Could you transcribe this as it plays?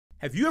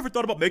Have you ever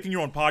thought about making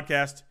your own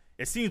podcast?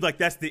 It seems like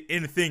that's the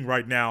in thing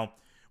right now.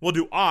 Well,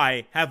 do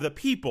I have the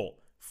people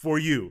for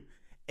you?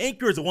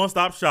 Anchor is a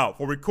one-stop shop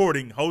for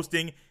recording,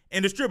 hosting,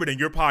 and distributing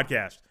your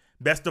podcast.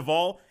 Best of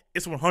all,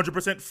 it's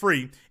 100%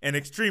 free and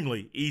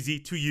extremely easy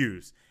to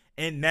use.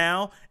 And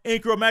now,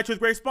 Anchor will match with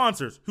great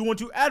sponsors who want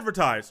to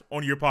advertise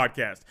on your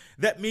podcast.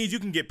 That means you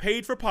can get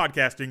paid for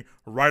podcasting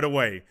right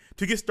away.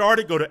 To get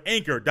started, go to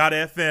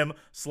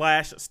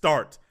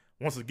anchor.fm/start.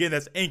 Once again,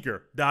 that's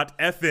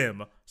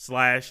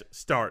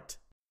anchor.fm/start.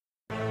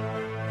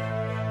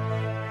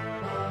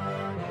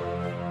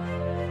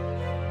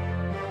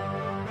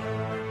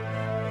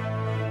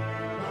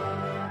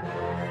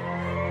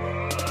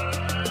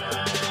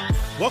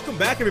 Welcome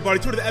back,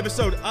 everybody, to another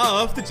episode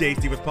of the Jay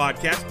Stevens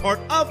Podcast, part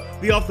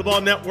of the Off the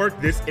Ball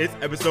Network. This is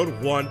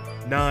episode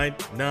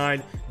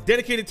 199,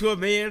 dedicated to a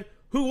man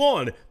who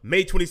on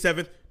May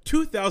 27th,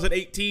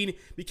 2018,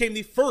 became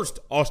the first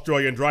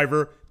Australian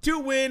driver to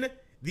win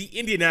the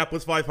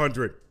Indianapolis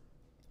 500,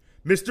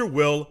 Mr.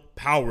 Will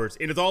Powers.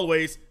 And as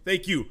always,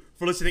 thank you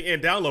for listening and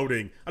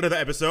downloading another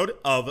episode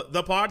of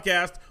the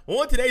podcast.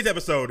 On today's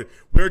episode,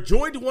 we're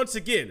joined once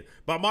again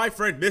by my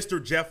friend,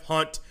 Mr. Jeff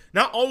Hunt,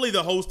 not only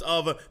the host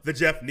of the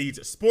Jeff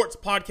Needs Sports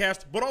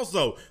podcast, but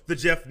also the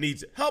Jeff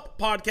Needs Help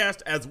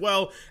podcast, as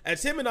well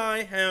as him and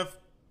I have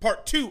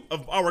part 2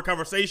 of our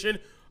conversation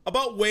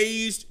about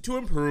ways to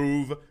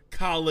improve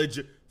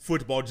college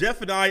football.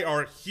 Jeff and I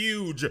are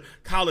huge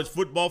college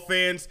football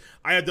fans.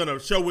 I have done a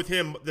show with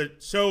him, the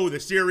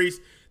series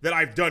that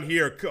I've done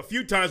here a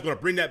few times. I'm going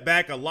to bring that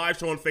back, a live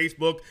show on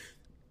Facebook.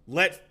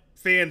 Let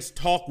Fans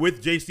Talk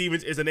with Jay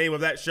Stevens is the name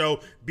of that show.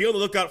 Be on the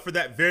lookout for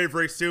that very,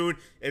 very soon.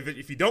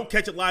 If you don't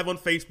catch it live on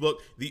Facebook,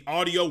 the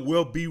audio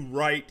will be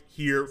right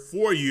here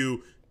for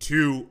you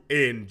to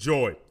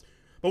enjoy.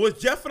 But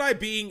with Jeff and I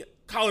being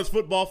college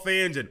football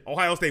fans and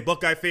Ohio State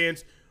Buckeye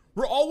fans,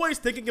 we're always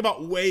thinking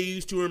about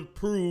ways to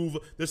improve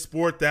the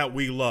sport that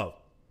we love.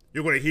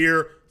 You're going to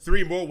hear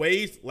 3 more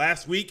ways.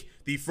 Last week,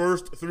 the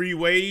first 3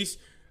 ways.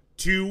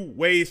 2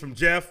 ways from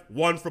Jeff,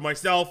 1 from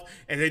myself,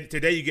 and then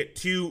today you get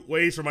 2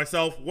 ways from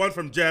myself, 1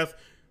 from Jeff,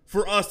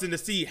 for us and to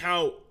see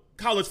how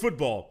college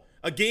football,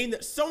 a game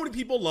that so many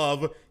people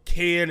love,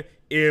 can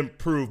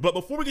improve. But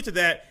before we get to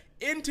that,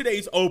 in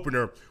today's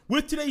opener,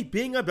 with today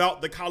being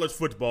about the college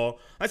football,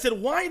 I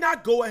said, why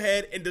not go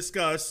ahead and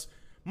discuss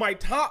my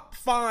top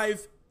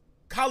 5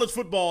 college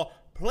football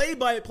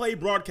play-by-play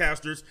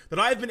broadcasters that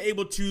I've been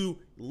able to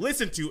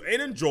listen to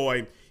and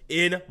enjoy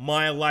in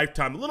my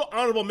lifetime. A little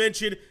honorable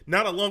mention,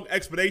 not a long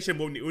explanation,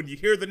 but when you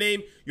hear the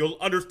name, you'll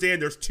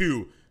understand there's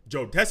 2.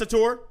 Joe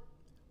Tessitore,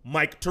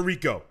 Mike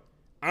Tirico.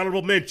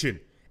 Honorable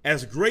mention.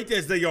 As great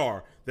as they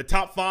are, the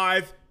top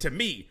 5, to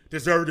me,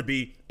 deserve to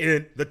be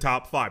in the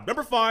top 5.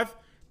 Number 5,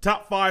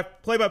 top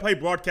 5 play-by-play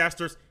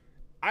broadcasters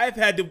I've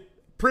had the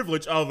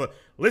privilege of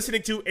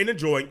listening to and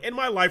enjoying in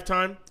my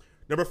lifetime.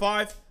 Number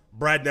 5,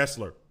 Brad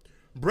Nessler.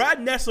 Brad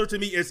Nessler, to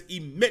me, is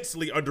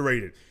immensely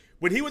underrated.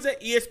 When he was at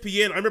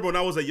ESPN, I remember when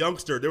I was a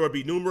youngster, there would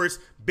be numerous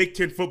Big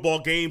Ten football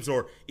games,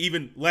 or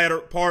even latter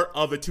part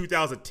of the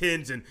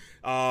 2010s and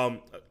the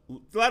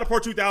latter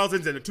part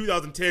 2000s and the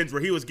 2010s,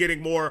 where he was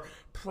getting more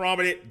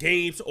prominent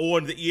games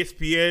on the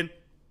ESPN.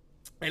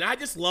 And I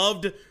just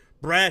loved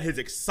Brad, his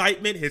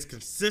excitement, his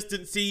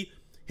consistency,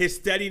 his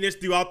steadiness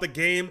throughout the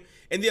game,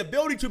 and the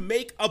ability to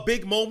make a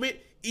big moment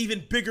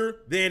even bigger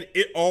than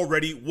it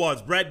already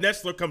was. Brad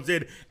Nessler comes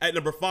in at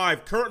number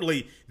 5,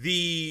 currently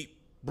the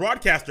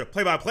broadcaster,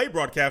 play-by-play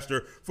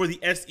broadcaster for the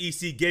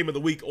SEC Game of the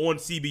Week on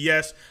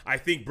CBS. I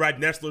think Brad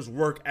Nessler's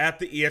work at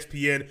the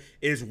ESPN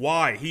is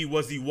why he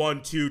was the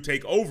one to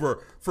take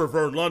over for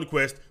Verne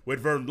Lundquist when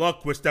Verne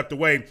Lundquist stepped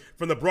away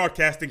from the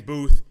broadcasting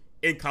booth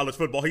in college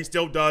football. He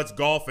still does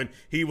golf, and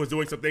he was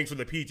doing some things for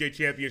the PGA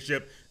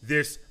Championship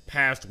this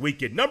past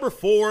weekend. Number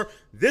 4,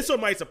 this one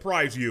might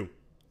surprise you,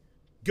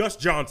 Gus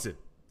Johnson.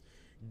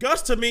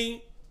 Gus, to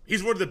me,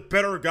 he's one of the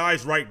better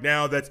guys right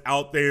now that's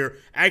out there.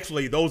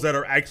 Actually, those that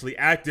are actually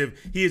active,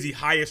 he is the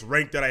highest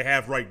rank that I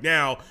have right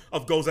now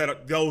of those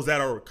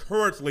that are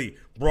currently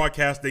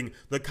broadcasting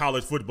the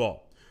college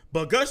football.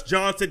 But Gus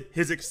Johnson,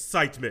 his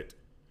excitement,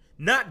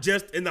 not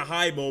just in the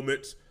high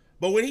moments,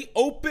 but when he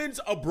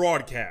opens a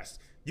broadcast,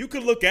 you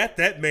can look at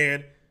that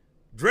man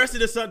dressed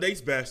in a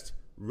Sunday's best,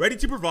 ready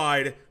to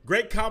provide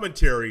great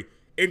commentary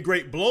and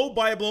great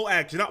blow-by-blow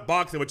action, not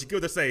boxing, but you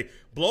could say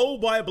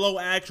blow-by-blow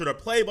action or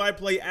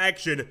play-by-play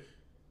action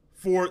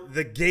for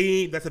the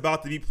game that's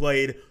about to be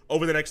played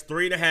over the next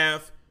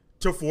 3.5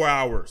 to 4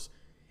 hours.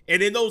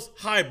 And in those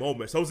high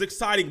moments, those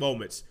exciting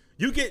moments,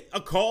 you get a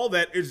call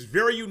that is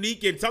very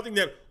unique and something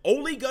that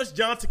only Gus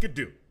Johnson could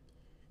do.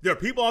 There are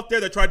people out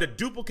there that try to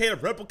duplicate or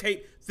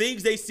replicate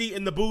things they see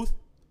in the booth.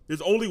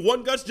 There's only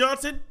one Gus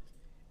Johnson,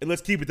 and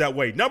let's keep it that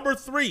way. Number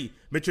 3,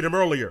 mentioned him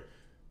earlier,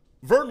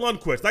 Verne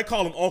Lundquist. I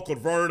call him Uncle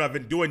Vern. I've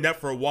been doing that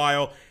for a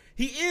while.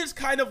 He is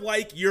kind of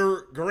like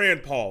your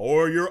grandpa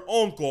or your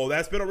uncle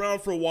that's been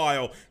around for a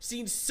while,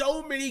 seen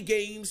so many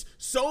games,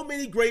 so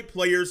many great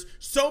players,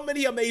 so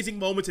many amazing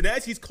moments, and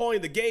as he's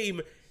calling the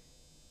game,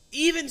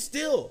 even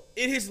still,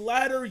 in his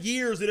latter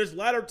years, in his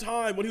latter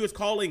time, when he was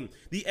calling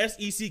the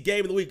SEC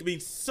game of the week, I mean,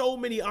 so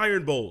many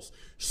Iron Bowls,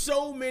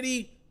 so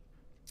many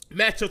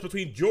matchups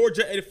between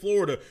Georgia and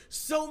Florida,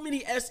 so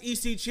many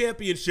SEC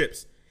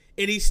championships,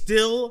 and he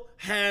still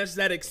has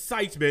that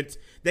excitement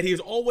that he has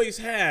always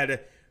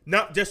had,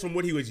 not just from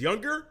when he was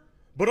younger,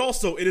 but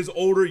also in his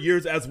older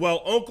years as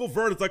well. Uncle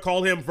Vern, as I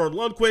call him, Vern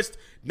Lundquist,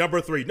 number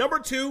 3. Number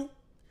 2,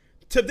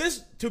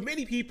 to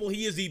many people,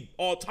 he is the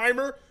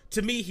all-timer.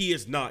 To me, he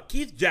is not.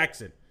 Keith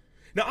Jackson.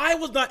 Now, I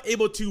was not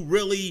able to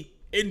really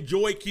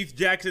enjoy Keith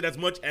Jackson as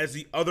much as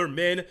the other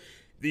men.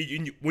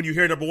 When you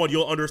hear number 1,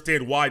 you'll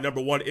understand why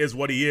number 1 is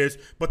what he is.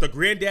 But the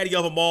granddaddy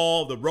of them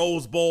all, the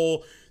Rose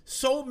Bowl,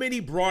 so many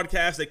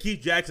broadcasts that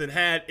Keith Jackson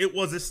had, it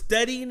was a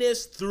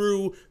steadiness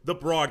through the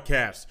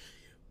broadcast.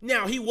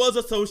 Now, he was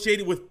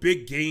associated with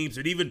big games,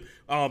 and even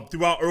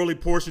throughout early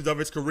portions of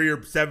his career,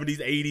 70s,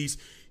 80s,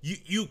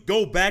 you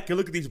go back and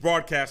look at these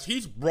broadcasts,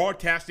 he's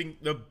broadcasting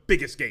the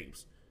biggest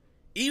games.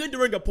 Even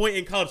during a point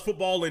in college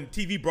football and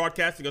TV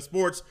broadcasting of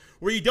sports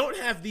where you don't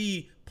have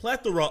the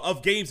plethora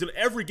of games and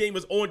every game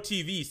is on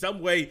TV some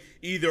way,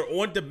 either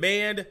on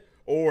demand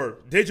or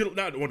digital,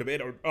 not on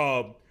demand,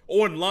 or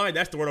online,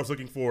 that's the word I was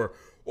looking for,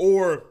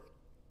 or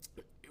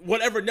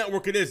whatever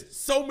network it is.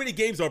 So many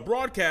games are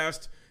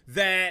broadcast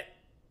that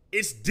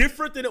it's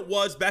different than it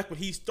was back when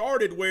he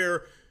started,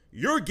 where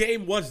your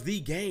game was the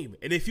game.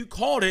 And if you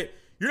called it,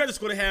 you're not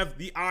just going to have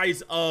the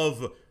eyes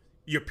of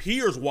your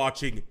peers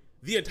watching.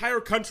 The entire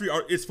country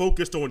is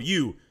focused on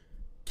you.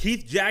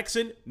 Keith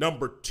Jackson,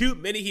 number 2.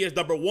 Many he is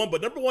number 1,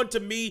 but number 1 to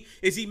me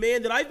is the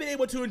man that I've been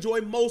able to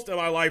enjoy most of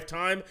my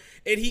lifetime.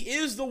 And he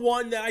is the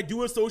one that I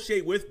do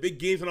associate with big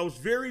games. And I was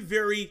very,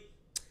 very,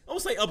 I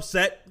won't say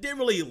upset. Didn't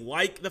really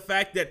like the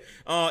fact that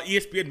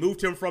ESPN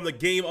moved him from the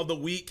game of the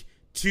week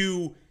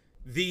to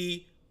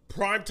the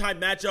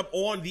primetime matchup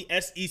on the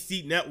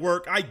SEC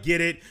network. I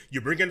get it.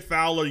 You're bringing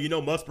Fowler. You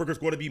know Musburger's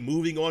going to be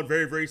moving on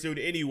very, very soon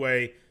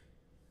anyway.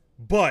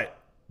 But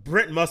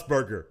Brent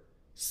Musburger,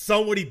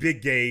 so many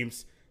big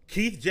games.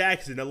 Keith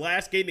Jackson, the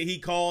last game that he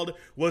called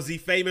was the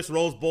famous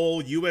Rose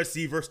Bowl,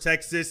 USC versus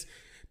Texas.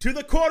 To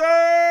the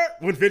quarter,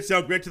 when Vince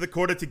Young ran to the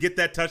quarter to get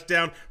that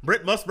touchdown.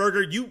 Brent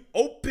Musburger,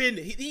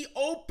 he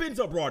opens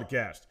a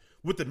broadcast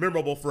with the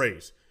memorable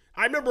phrase.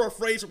 I remember a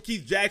phrase from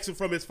Keith Jackson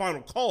from his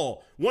final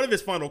call, one of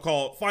his final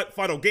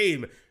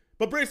game.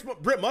 But Brent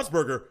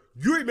Musburger,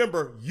 you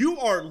remember, you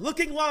are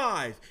looking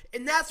live.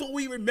 And that's what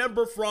we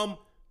remember from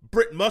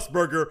Brent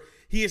Musburger.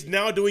 He is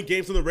now doing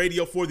games on the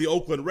radio for the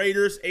Oakland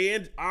Raiders.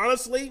 And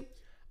honestly,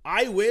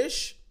 I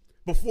wish,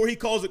 before he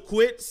calls it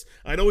quits,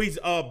 I know he's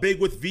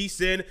big with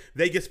VSiN,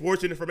 Vegas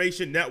Sports and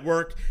Information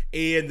Network,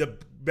 and the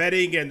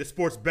betting and the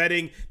sports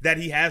betting that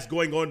he has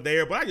going on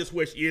there. But I just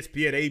wish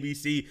ESPN,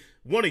 ABC,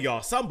 one of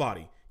y'all,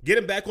 somebody, get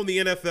him back on the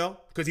NFL,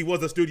 because he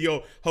was a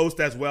studio host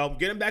as well.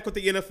 Get him back with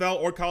the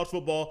NFL or college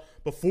football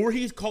before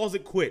he calls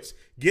it quits.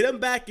 Get him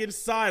back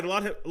inside.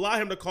 Allow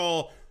him to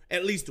call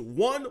at least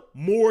one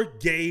more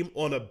game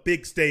on a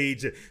big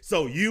stage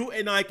so you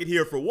and I can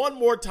hear for one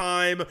more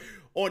time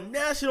on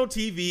national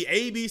TV,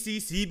 ABC,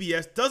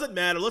 CBS, doesn't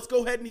matter. Let's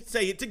go ahead and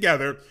say it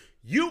together.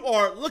 You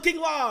are looking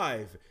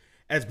live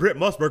as Brent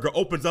Musburger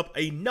opens up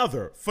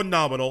another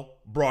phenomenal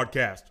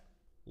broadcast.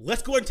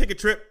 Let's go ahead and take a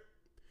trip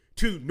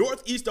to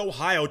Northeast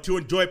Ohio to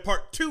enjoy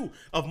part 2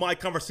 of my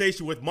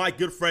conversation with my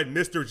good friend,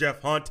 Mr.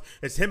 Jeff Hunt,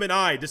 as him and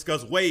I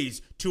discuss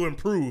ways to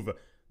improve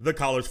the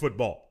college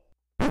football.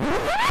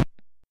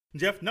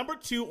 Jeff, number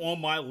 2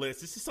 on my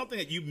list. This is something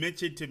that you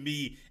mentioned to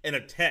me in a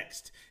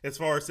text as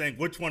far as saying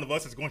which one of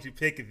us is going to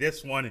pick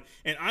this one.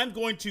 And I'm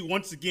going to,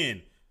 once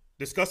again,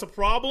 discuss a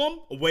problem,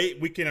 a way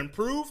we can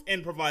improve,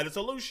 and provide a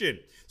solution.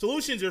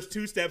 Solutions, there's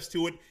 2 steps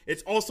to it.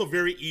 It's also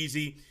very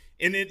easy.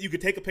 And then you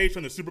could take a page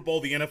from the Super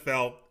Bowl, the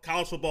NFL,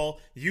 college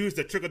football, use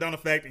the trickle-down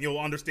effect, and you'll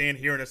understand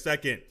here in a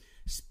second.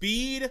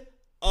 Speed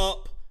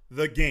up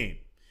the game.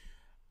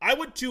 I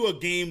went to a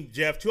game,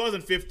 Jeff,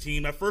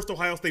 2015, my first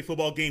Ohio State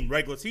football game,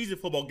 regular season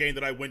football game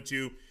that I went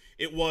to.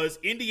 It was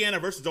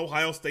Indiana versus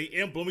Ohio State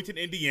in Bloomington,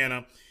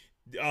 Indiana.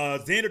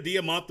 Xander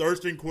Diamont,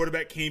 third-string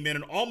quarterback, came in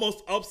and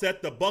almost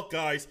upset the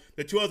Buckeyes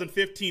the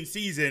 2015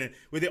 season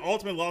with the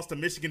ultimate loss to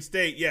Michigan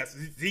State. Yes,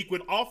 Zeke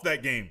went off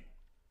that game.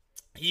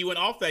 He went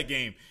off that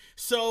game.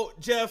 So,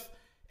 Jeff,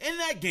 in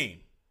that game,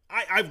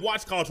 I've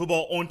watched college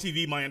football on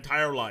TV my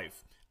entire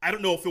life. I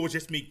don't know if it was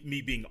just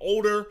me being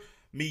older,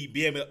 me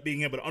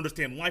being able to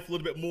understand life a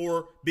little bit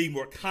more, being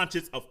more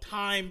conscious of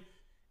time.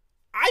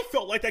 I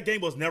felt like that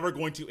game was never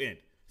going to end.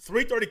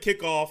 3:30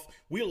 kickoff.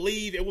 We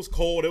leave. It was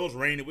cold. It was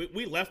raining.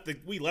 We left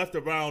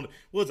around,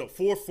 what was it,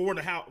 4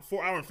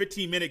 hour and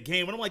 15-minute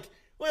game. And I'm like,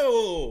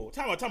 whoa,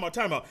 time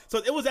out. So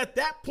it was at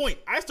that point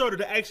I started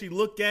to actually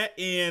look at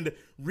and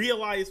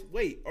realize,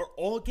 wait, are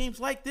all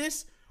games like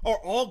this? Are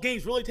all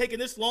games really taking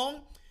this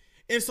long?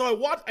 And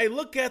so I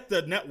look at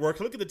the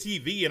network, I look at the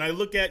TV, and I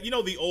look at,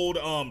 the old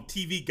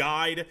TV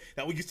guide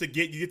that we used to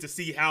get. You get to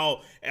see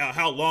how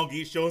long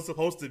each show is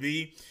supposed to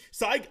be.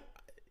 So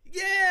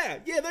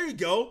there you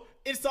go.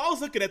 And so I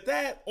was looking at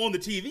that on the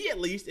TV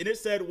at least, and it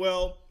said,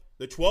 well,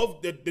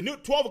 the new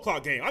 12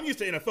 o'clock game. I'm used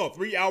to NFL,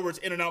 3 hours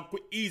in and out,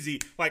 quick, easy,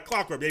 like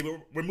clockwork, baby.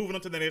 We're moving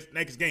on to the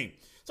next game.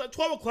 So a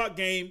 12 o'clock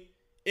game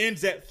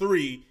ends at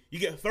 3. You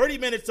get 30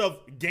 minutes of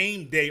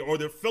game day or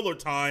the filler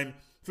time,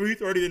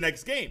 3:30 the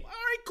next game. All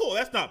right, cool.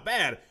 That's not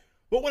bad.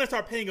 But when I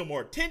start paying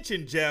more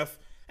attention, Jeff,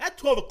 that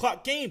 12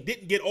 o'clock game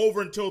didn't get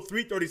over until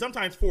 3:30,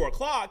 sometimes 4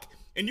 o'clock.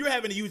 And you're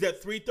having to use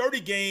that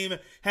 3:30 game,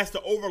 has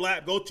to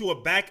overlap, go to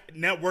a back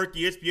network,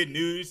 ESPN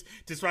News,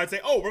 to try to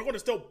say, oh, we're going to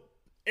still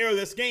air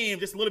this game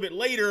just a little bit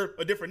later,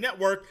 a different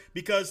network,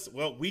 because,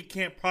 well, we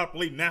can't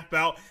properly map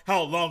out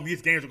how long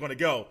these games are going to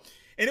go.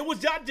 And it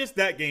was not just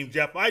that game,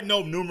 Jeff. I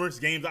know numerous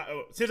games.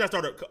 Since I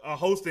started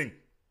hosting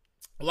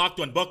Locked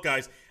On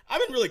Buckeyes,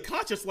 I've been really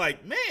conscious,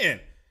 like,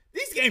 man,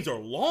 these games are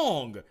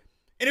long.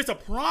 And it's a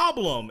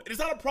problem. And it's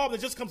not a problem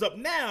that just comes up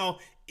now.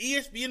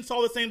 ESPN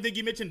saw the same thing.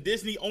 You mentioned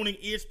Disney owning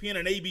ESPN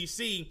and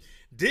ABC.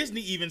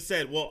 Disney even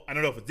said, well, I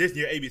don't know if it's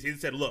Disney or ABC. They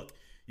said, look,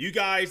 you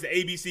guys, the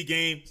ABC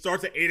game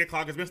starts at 8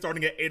 o'clock. It's been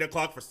starting at 8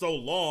 o'clock for so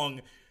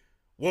long.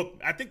 Well,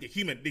 I think the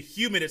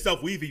human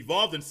itself, we've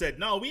evolved and said,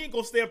 no, we ain't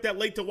going to stay up that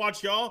late to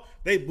watch y'all.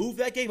 They moved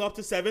that game up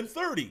to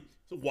 7:30.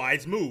 It's a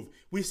wise move.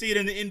 We see it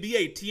in the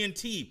NBA,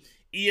 TNT,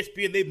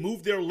 ESPN. They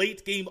moved their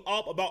late game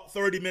up about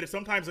 30 minutes,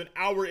 sometimes an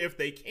hour if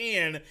they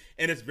can,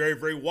 and it's very,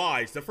 very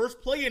wise. The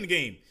first play-in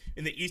game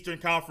in the Eastern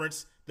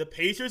Conference, the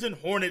Pacers and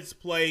Hornets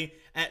play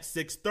at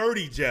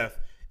 6:30, Jeff.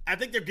 I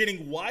think they're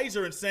getting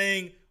wiser and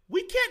saying,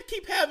 we can't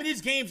keep having these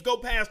games go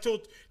past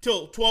till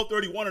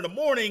 12:31 in the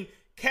morning.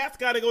 Cats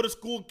got to go to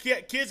school.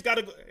 Kids got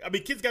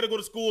to go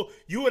to school.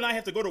 You and I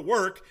have to go to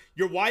work.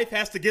 Your wife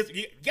has to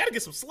you got to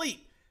get some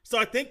sleep. So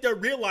I think they're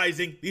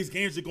realizing these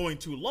games are going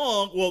too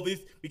long. Well,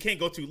 we can't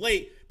go too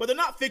late, but they're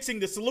not fixing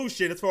the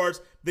solution as far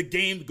as the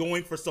game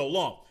going for so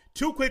long.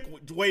 2 quick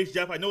ways,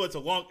 Jeff. I know it's a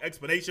long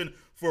explanation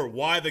for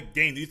why the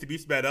game needs to be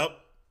sped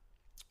up,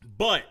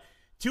 but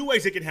 2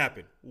 ways it can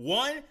happen.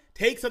 1,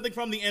 take something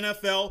from the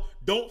NFL.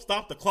 Don't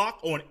stop the clock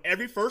on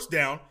every first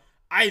down.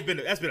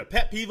 That's been a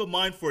pet peeve of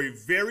mine for a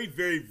very,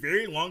 very,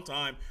 very long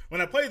time.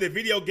 When I play the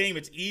video game,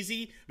 it's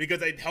easy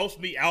because it helps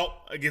me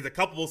out. It gives a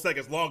couple of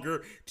seconds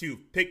longer to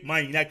pick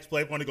my next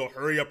play if I want to go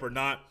hurry up or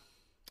not.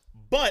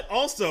 But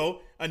also,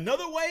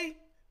 another way,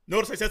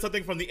 notice I said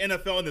something from the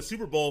NFL and the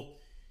Super Bowl,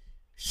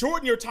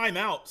 shorten your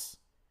timeouts.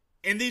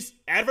 And these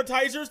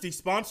advertisers, these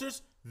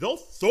sponsors, they'll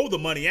throw the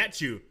money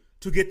at you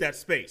to get that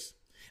space.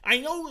 I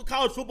know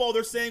college football,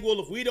 they're saying,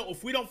 well, if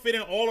we don't fit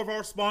in all of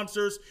our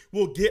sponsors,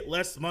 we'll get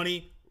less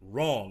money.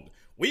 Wrong.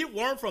 We've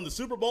learned from the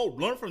Super Bowl,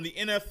 learned from the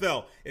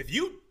NFL. If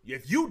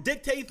you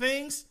dictate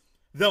things,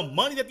 the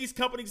money that these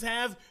companies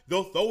have,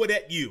 they'll throw it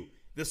at you.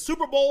 The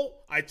Super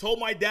Bowl, I told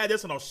my dad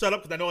this, and I'll shut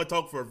up because I know I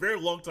talked for a very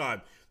long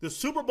time. The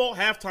Super Bowl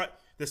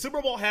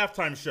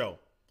halftime show,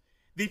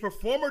 the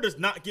performer does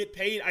not get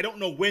paid. I don't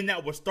know when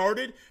that was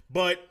started,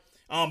 but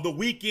The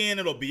Weeknd,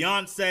 it'll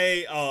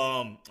Beyonce.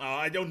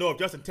 I don't know if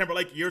Justin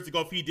Timberlake years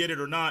ago if he did it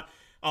or not,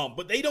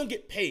 but they don't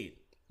get paid.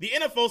 The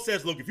NFL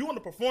says, look, if you want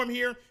to perform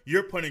here,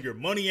 you're putting your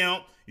money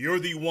out. You're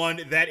the one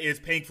that is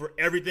paying for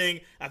everything.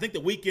 I think The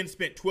Weeknd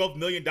spent $12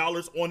 million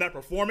on that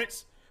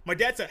performance. My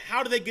dad said,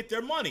 how do they get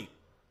their money?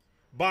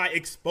 By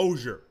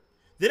exposure.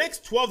 The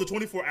next 12 to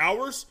 24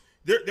 hours,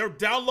 their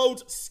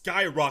downloads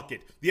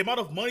skyrocket. The amount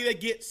of money they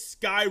get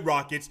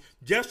skyrockets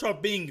just from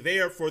being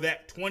there for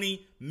that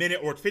 20-minute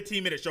or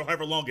 15-minute show,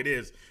 however long it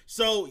is.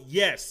 So,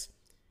 yes,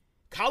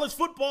 college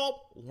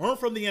football, learn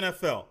from the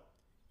NFL.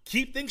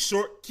 Keep things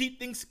short, keep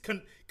things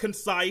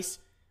concise,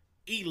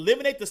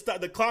 eliminate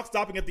the clock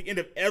stopping at the end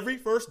of every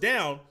first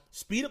down,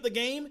 speed up the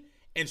game,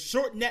 and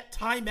shorten that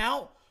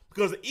timeout.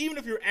 Because even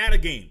if you're at a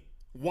game,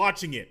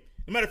 watching it,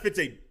 no matter if it's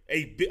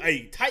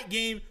a tight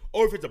game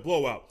or if it's a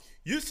blowout,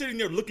 you're sitting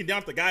there looking down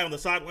at the guy on the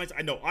sidelines.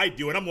 I know I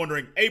do, and I'm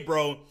wondering, hey,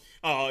 bro,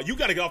 you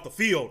got to get off the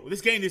field.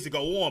 This game needs to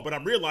go on. But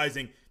I'm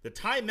realizing the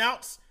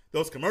timeouts,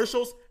 those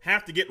commercials,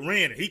 have to get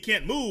ran. He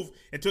can't move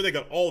until they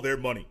got all their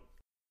money.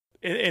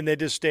 And they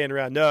just stand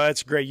around. No,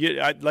 that's great.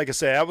 Like I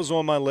say, that was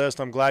on my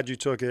list. I'm glad you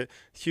took it.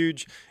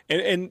 Huge.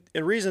 And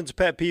reason it's a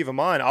pet peeve of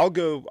mine, I'll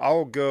go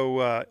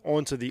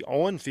onto the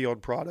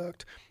on-field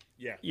product.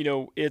 Yeah. You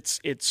know,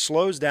 it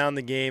slows down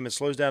the game. It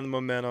slows down the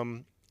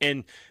momentum.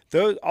 And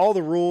all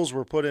the rules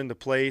were put into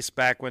place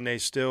back when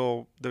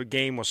the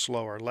game was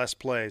slower, less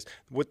plays.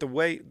 With the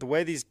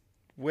way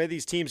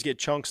these teams get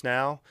chunks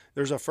now,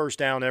 there's a first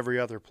down every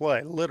other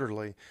play,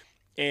 literally.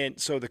 And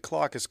so the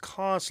clock is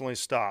constantly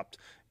stopped.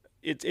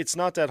 It's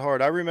not that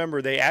hard. I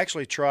remember they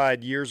actually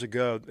tried years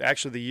ago.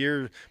 Actually, the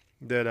year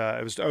that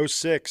it was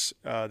 2006,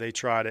 they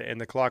tried it, and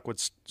the clock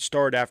would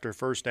start after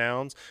first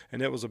downs,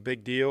 and it was a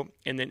big deal.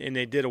 And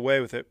they did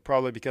away with it,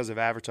 probably because of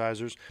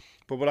advertisers.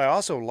 But what I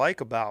also like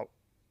about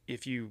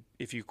if you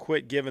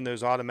quit giving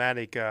those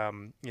automatic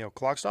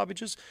clock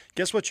stoppages,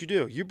 guess what you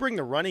do? You bring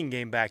the running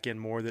game back in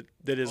more that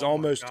is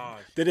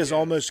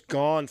almost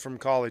gone from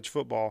college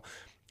football.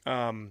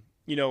 All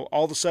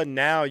of a sudden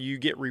now you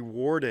get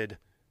rewarded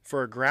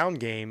for a ground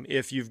game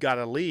if you've got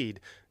a lead,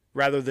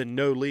 rather than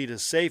no lead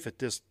is safe at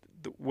this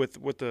with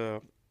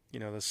the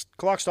this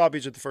clock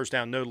stoppage at the first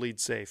down, no lead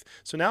safe.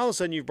 So now all of a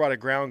sudden you've brought a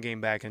ground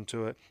game back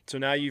into it. So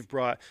now you've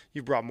brought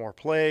more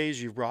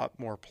plays, you've brought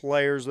more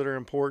players that are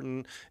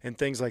important and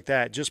things like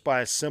that just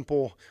by a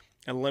simple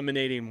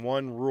eliminating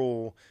one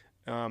rule.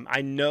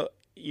 I know,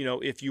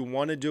 if you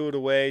want to do it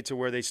away to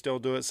where they still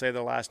do it, say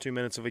the last 2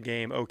 minutes of a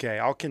game, okay,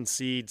 I'll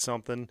concede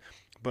something.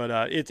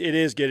 But it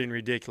is getting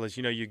ridiculous.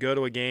 You go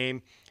to a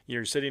game,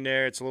 you're sitting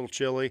there, it's a little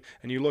chilly,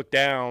 and you look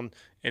down,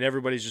 and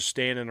everybody's just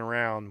standing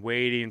around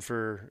waiting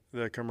for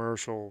the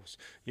commercials,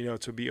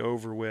 to be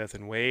over with,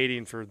 and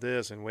waiting for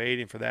this and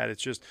waiting for that.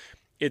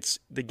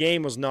 The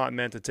game was not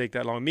meant to take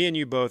that long. Me and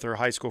you both are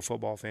high school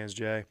football fans,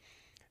 Jay.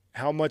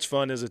 How much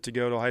fun is it to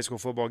go to a high school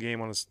football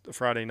game on a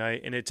Friday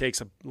night, and it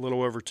takes a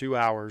little over 2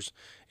 hours,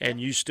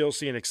 and you still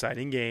see an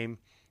exciting game.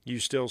 You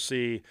still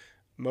see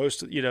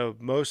most of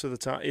the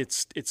time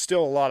it's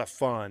still a lot of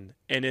fun,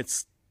 and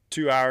it's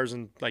 2 hours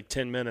and like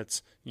 10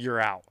 minutes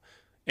you're out,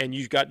 and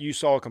you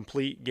saw a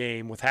complete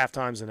game with half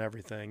times and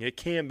everything. It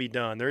can be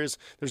done. There's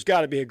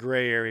got to be a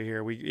gray area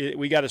here.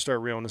 We got to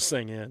start reeling this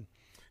thing in.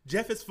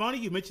 Jeff, it's funny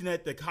you mentioned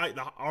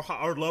that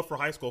our love for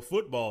high school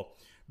football,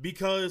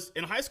 because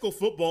in high school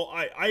football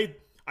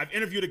I've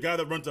interviewed a guy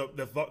that runs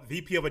the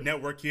VP of a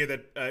network here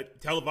that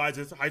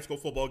televises high school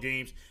football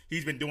games.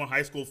 He's been doing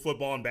high school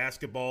football and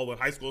basketball and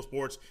high school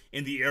sports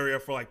in the area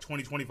for like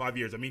 20, 25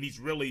 years. I mean, he's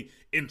really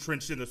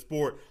entrenched in the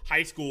sport,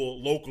 high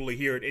school locally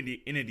here in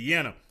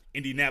Indiana,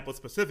 Indianapolis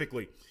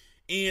specifically.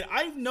 And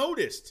I've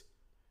noticed,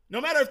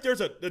 no matter if there's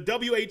the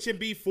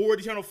WHMB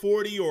 40, Channel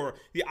 40, or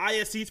the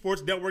ISC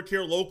Sports Network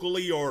here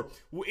locally, or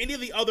any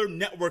of the other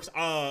networks,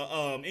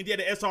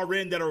 Indiana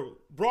SRN, that are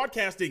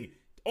broadcasting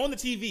on the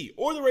TV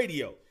or the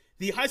radio,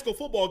 the high school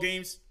football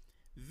games,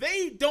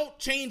 they don't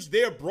change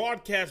their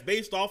broadcast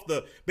based off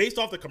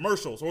the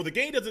commercials, or the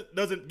game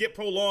doesn't get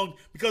prolonged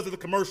because of the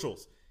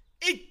commercials.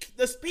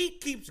 The speed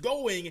keeps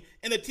going,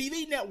 and the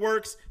TV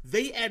networks,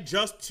 they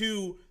adjust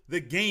to the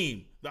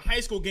game, the high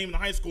school game, and the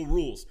high school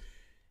rules.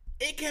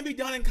 It can be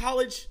done in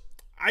college.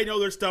 I know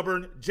they're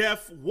stubborn.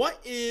 Jeff,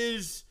 what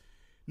is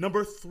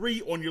number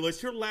 3 on your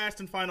list, your last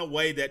and final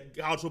way that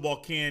college football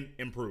can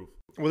improve?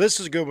 Well,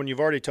 this is a good one. You've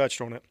already touched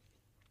on it.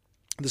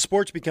 The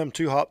sports become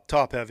too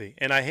top heavy,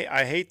 and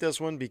I hate this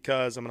one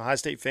because I'm a High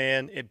State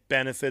fan. It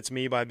benefits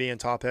me by being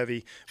top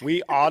heavy.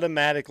 We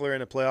automatically are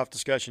in a playoff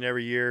discussion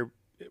every year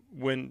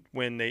when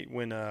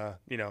as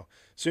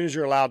soon as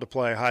you're allowed to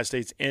play, High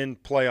State's in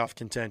playoff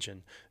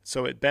contention.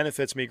 So it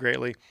benefits me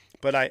greatly,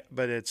 but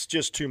it's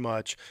just too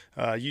much.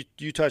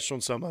 You touched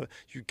on some of it.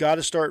 You got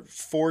to start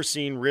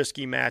forcing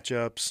risky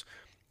matchups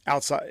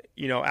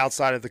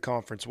outside of the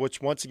conference.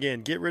 Which, once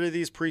again, get rid of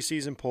these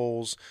preseason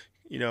polls.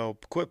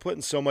 Quit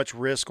putting so much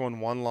risk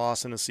on one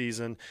loss in a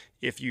season.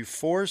 If you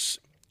force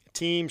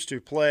teams to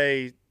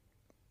play,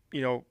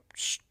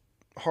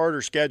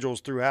 harder schedules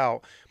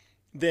throughout,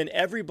 then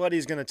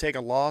everybody's going to take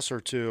a loss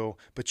or two,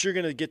 but you're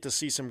going to get to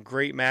see some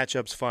great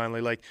matchups finally.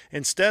 Like,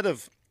 instead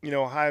of,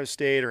 Ohio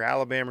State or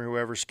Alabama or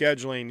whoever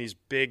scheduling these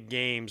big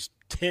games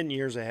 10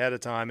 years ahead of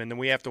time, and then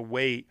we have to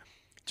wait,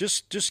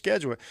 just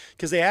schedule it,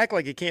 because they act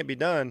like it can't be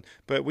done,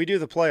 but we do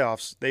the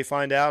playoffs. They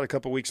find out a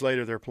couple weeks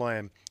later they're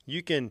playing.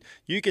 You can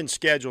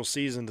schedule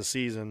season to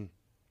season.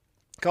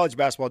 College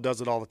basketball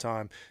does it all the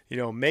time.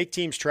 Make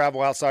teams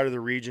travel outside of the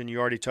region. You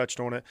already touched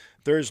on it.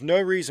 There's no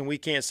reason we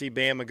can't see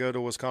Bama go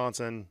to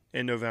Wisconsin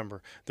in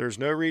November. There's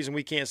no reason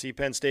we can't see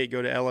Penn State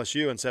go to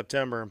LSU in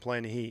September and play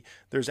in the heat.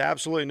 There's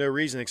absolutely no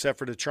reason except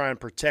for to try and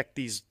protect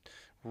these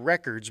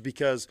records,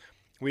 because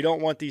we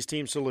don't want these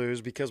teams to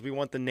lose, because we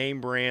want the name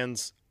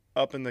brands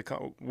up in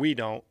the we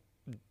don't.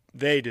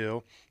 They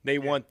do. They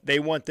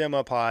want them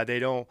up high. They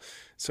don't.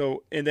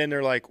 So, and then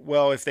they're like,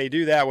 well, if they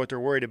do that, what they're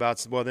worried about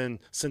is, well, then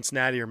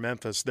Cincinnati or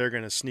Memphis, they're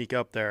going to sneak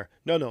up there.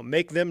 No,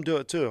 make them do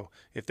it too.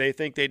 If they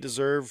think they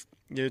deserve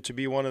to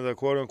be one of the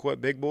quote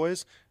unquote big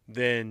boys,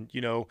 then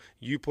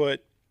you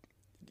put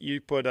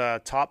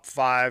top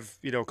 5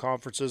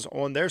 conferences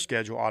on their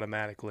schedule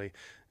automatically.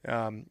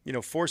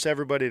 Force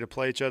everybody to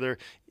play each other.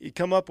 You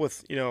come up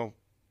with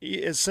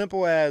as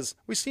simple as,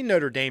 we seen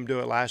Notre Dame do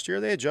it last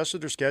year. They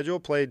adjusted their schedule,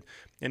 played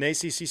an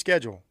ACC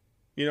schedule.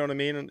 You know what I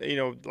mean?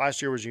 And,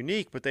 last year was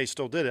unique, but they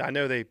still did it. I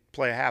know they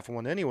play a half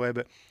one anyway,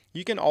 but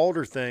you can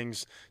alter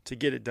things to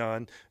get it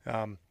done.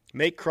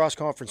 Make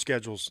cross-conference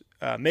schedules.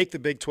 Make the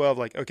Big 12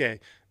 like,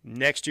 okay,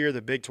 next year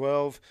the Big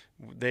 12,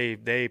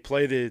 they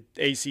play the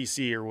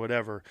ACC or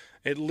whatever.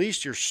 At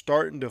least you're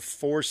starting to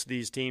force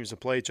these teams to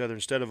play each other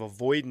instead of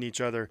avoiding each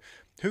other.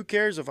 Who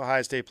cares if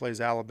Ohio State plays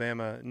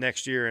Alabama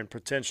next year and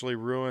potentially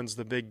ruins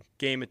the big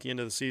game at the end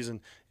of the season?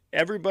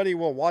 Everybody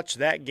will watch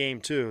that game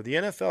too. The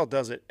NFL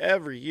does it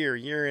every year,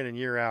 year in and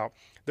year out.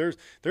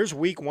 There's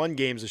week 1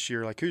 games this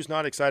year. Like, who's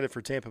not excited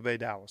for Tampa Bay,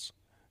 Dallas?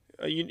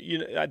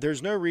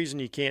 There's no reason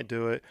you can't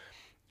do it,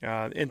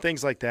 and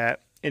things like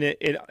that. And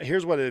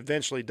here's what it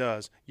eventually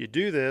does. You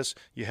do this,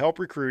 you help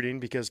recruiting,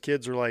 because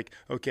kids are like,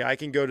 okay, I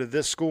can go to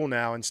this school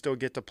now and still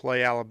get to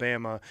play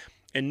Alabama.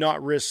 and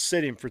not risk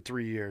sitting for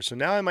 3 years. So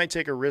now I might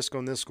take a risk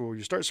on this school.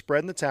 You start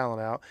spreading the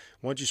talent out.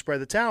 Once you spread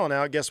the talent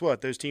out, guess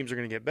what? Those teams are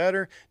going to get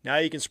better. Now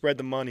you can spread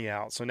the money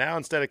out. So now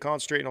instead of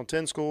concentrating on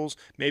 10 schools,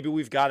 maybe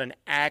we've got an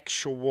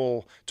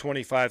actual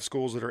 25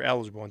 schools that are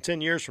eligible. And 10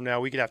 years from now,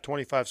 we could have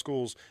 25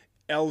 schools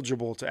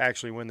eligible to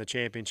actually win the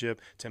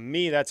championship. To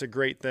me, that's a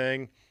great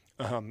thing.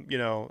 I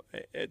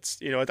guess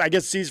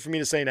it's easy for me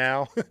to say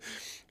now,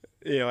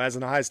 as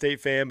an Ohio State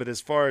fan, but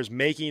as far as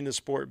making the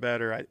sport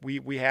better,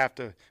 we have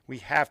to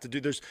do.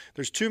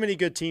 There's too many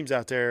good teams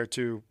out there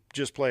to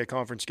just play a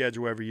conference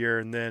schedule every year,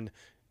 and then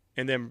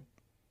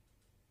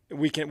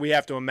we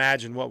have to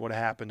imagine what would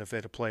have happened if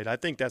they'd have played. I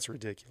think that's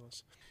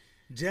ridiculous.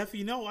 Jeff,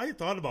 I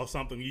thought about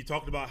something. You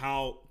talked about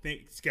how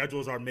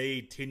schedules are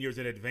made 10 years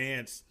in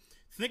advance.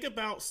 Think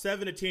about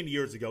 7 to 10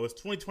 years ago. It's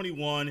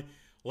 2021.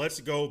 Let's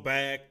go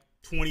back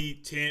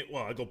 2010.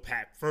 Well, I go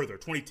back further.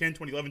 2010,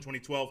 2011,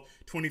 2012,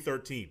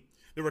 2013.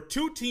 There were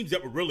two teams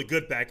that were really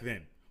good back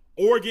then.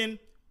 Oregon,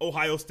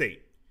 Ohio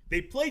State.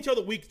 They play each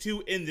other week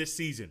 2 in this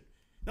season.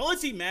 Now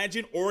let's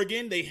imagine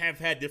Oregon. They have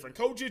had different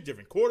coaches,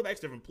 different quarterbacks,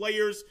 different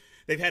players.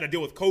 They've had to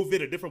deal with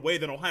COVID a different way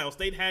than Ohio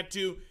State had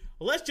to.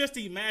 Let's just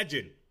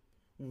imagine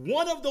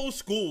one of those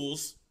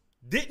schools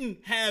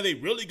didn't have a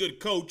really good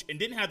coach and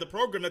didn't have the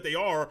program that they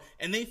are,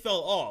 and they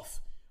fell off.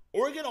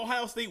 Oregon,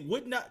 Ohio State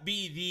would not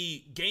be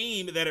the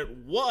game that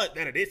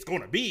it's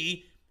going to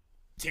be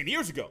 10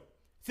 years ago.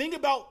 Think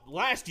about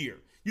last year.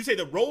 You say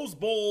the Rose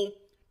Bowl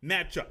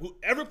matchup.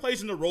 Whoever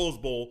plays in the Rose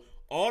Bowl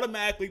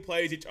automatically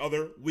plays each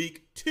other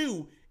week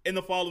 2 in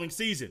the following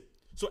season.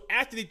 So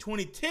after the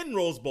 2010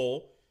 Rose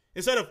Bowl,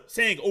 instead of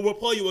saying, we'll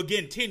play you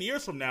again 10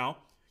 years from now,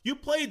 you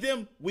played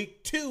them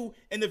week 2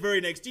 in the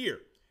very next year.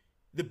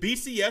 The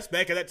BCS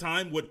back at that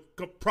time would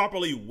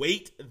properly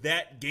weight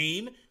that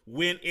game,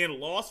 win and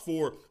loss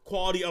for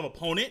quality of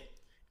opponent.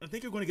 I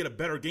think you're going to get a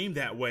better game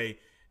that way.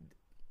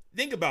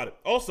 Think about it.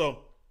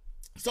 Also,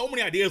 so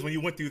many ideas when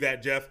you went through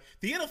that, Jeff.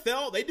 The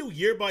NFL, they do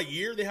year by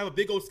year. They have a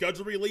big old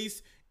schedule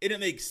release, and it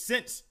makes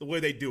sense the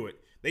way they do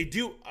it. They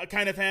do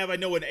kind of have,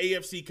 an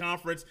AFC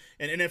conference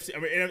and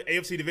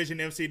AFC division,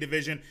 NFC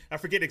division. I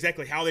forget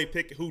exactly how they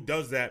pick who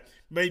does that,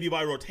 maybe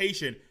by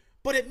rotation.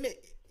 But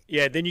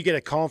then you get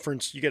a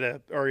conference, you get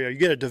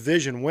a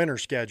division winner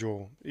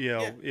schedule,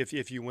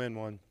 if you win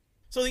one.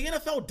 So the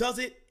NFL does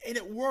it, and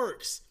it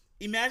works.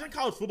 Imagine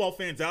college football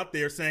fans out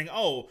there saying,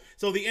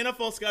 so the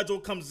NFL schedule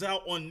comes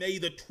out on May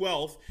the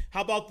 12th.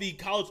 How about the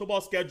college football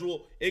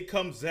schedule? It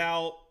comes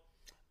out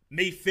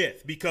May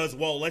 5th because,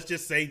 let's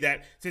just say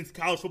that since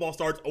college football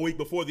starts a week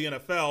before the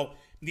NFL,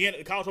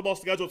 the college football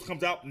schedule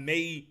comes out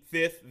May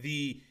 5th,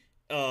 the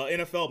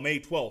NFL May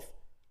 12th.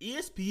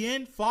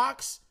 ESPN,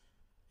 Fox,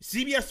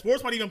 CBS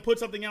Sports might even put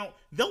something out.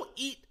 They'll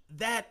eat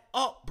that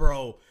up,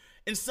 bro.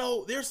 And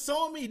so there's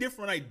so many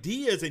different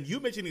ideas, and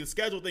you mentioning the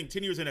schedule thing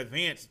 10 years in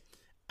advance.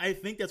 I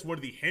think that's one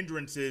of the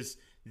hindrances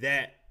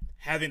that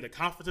having the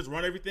conferences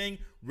run everything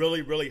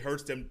really, really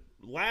hurts them.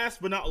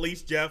 Last but not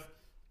least, Jeff,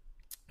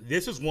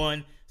 this is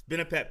one. It's been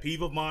a pet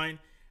peeve of mine.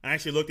 I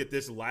actually looked at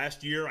this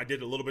last year. I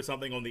did a little bit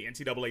something on the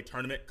NCAA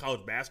tournament,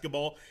 college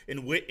basketball,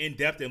 and went in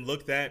depth and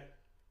looked at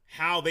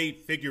how they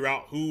figure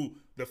out who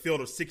the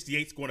field of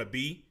 68 is going to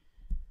be.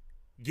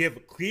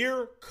 Give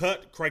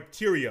clear-cut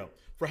criteria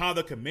for how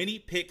the committee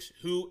picks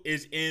who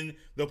is in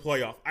the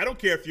playoff. I don't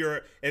care if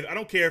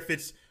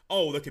it's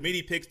the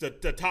committee picks the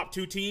top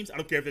 2 teams. I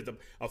don't care if it's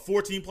a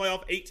 4-team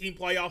playoff, 8-team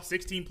playoff,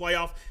 16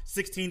 playoff,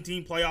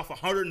 16-team playoff,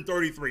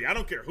 133. I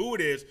don't care who it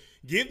is.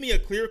 Give me a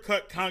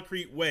clear-cut,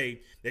 concrete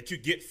way that you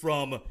get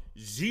from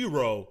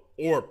 0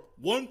 or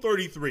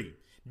 133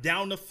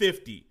 down to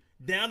 50,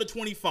 down to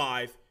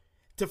 25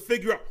 to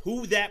figure out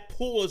who that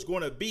pool is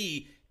going to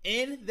be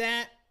in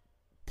that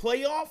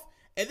playoff.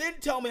 And then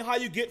tell me how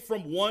you get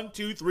from 1,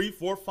 2, 3,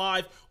 4,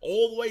 5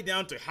 all the way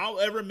down to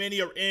however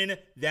many are in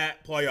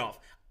that playoff.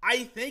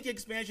 I think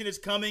expansion is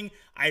coming.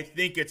 I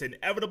think it's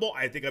inevitable.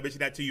 I think I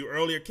mentioned that to you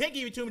earlier. Can't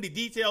give you too many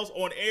details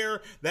on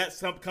air.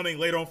 That's coming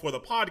later on for the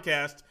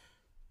podcast.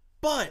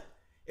 But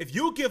if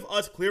you give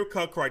us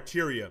clear-cut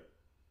criteria,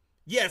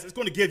 yes, it's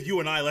going to give you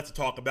and I less to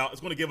talk about.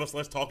 It's going to give us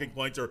less talking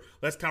points or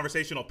less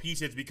conversational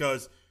pieces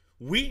because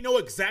we know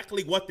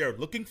exactly what they're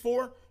looking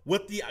for,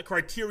 what the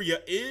criteria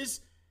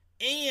is,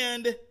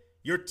 and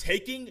you're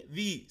taking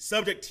the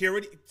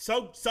subjectivity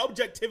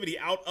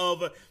out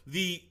of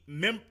the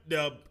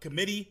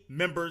committee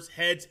members'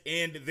 heads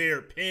and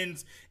their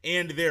pens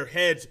and their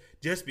heads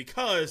just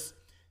because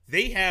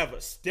they have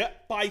a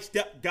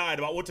step-by-step guide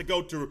about what to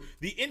go through.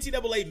 The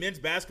NCAA men's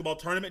basketball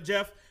tournament,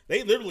 Jeff,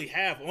 they literally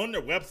have on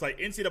their website,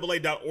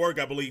 ncaa.org,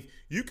 I believe,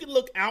 you can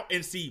look out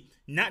and see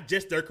not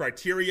just their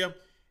criteria.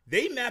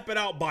 They map it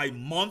out by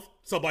month,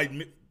 so by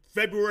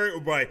February or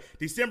by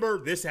December,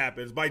 this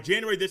happens. By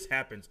January, this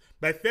happens.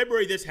 By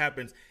February, this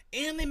happens.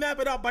 And they map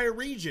it out by a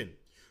region.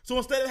 So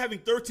instead of having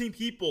 13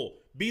 people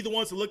be the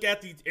ones to look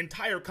at the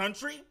entire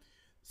country,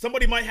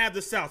 somebody might have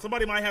the South,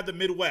 somebody might have the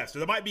Midwest, or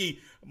there might be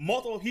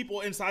multiple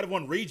people inside of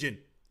one region.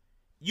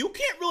 You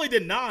can't really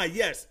deny,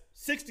 yes,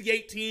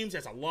 68 teams,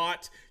 that's a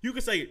lot. You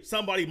could say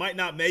somebody might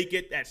not make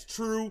it, that's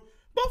true.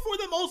 But for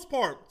the most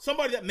part,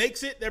 somebody that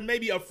makes it, they're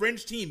maybe a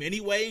fringe team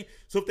anyway.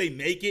 So if they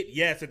make it,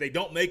 yes. If they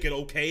don't make it,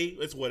 okay,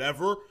 it's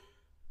whatever.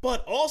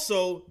 But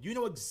also, you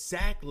know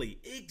exactly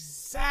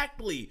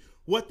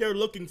what they're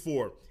looking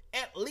for.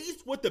 At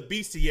least with the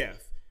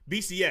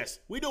BCS,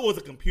 we knew it was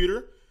a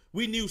computer.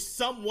 We knew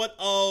somewhat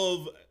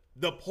of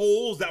the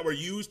polls that were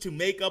used to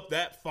make up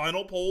that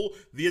final poll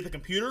via the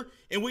computer.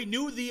 And we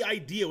knew the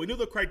idea. We knew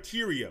the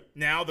criteria.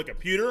 Now, the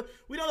computer,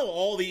 we don't know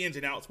all the ins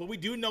and outs, but we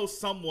do know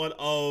somewhat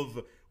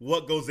of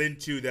what goes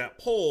into that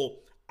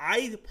poll.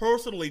 I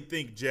personally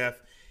think, Jeff,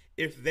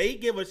 if they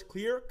give us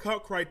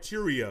clear-cut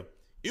criteria,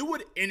 it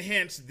would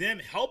enhance them,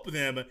 help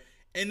them,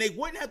 and they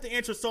wouldn't have to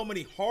answer so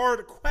many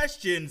hard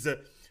questions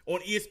on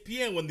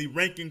ESPN when the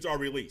rankings are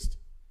released.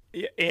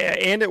 Yeah,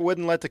 and it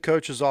wouldn't let the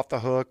coaches off the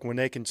hook when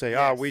they can say,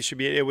 Yes. we should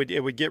be. It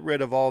would get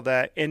rid of all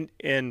that.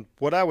 And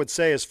what I would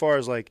say, as far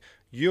as like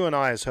you and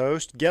I as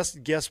host, guess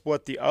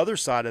what the other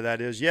side of that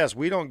is. Yes,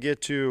 we don't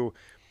get to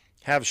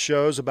have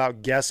shows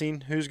about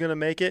guessing who's going to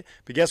make it,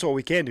 but guess what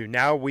we can do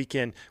now? We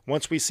can,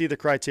 once we see the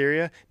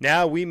criteria,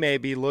 now we may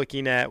be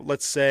looking at,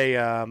 let's say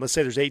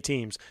there's 8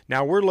 teams.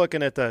 Now we're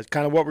looking at the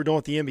kind of what we're doing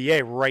with the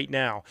NBA right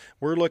now.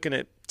 We're looking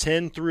at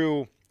 10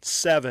 through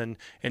 7,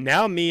 and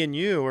now me and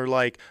you are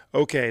like,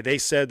 okay, they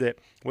said that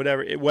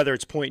whether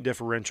it's point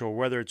differential,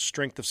 whether it's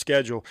strength of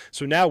schedule.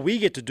 So now we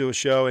get to do a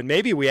show, and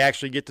maybe we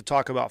actually get to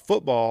talk about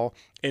football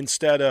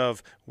instead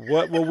of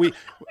what we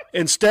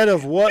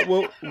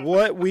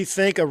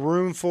think a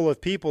room full of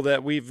people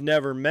that we've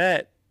never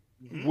met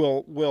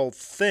will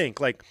think.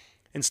 Like,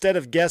 instead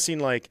of guessing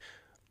like,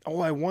 oh,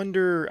 I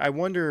wonder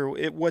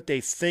what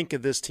they think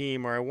of this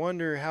team, or I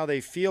wonder how they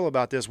feel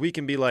about this. We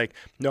can be like,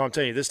 no, I'm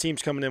telling you, this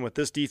team's coming in with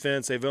this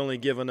defense. They've only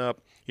given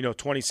up,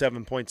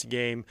 27 points a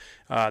game.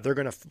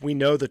 We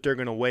know that they're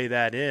gonna weigh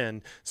that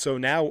in. So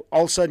now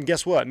all of a sudden,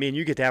 guess what? Me and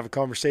you get to have a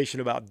conversation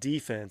about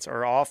defense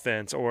or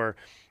offense or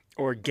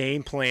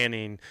game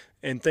planning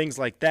and things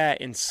like that,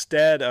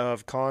 instead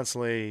of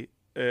constantly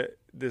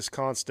this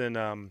constant.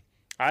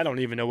 I don't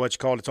even know what you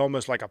call it. It's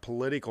almost like a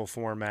political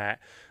format,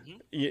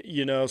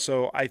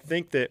 So I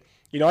think that,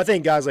 I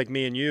think guys like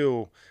me and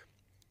you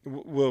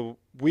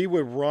we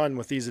would run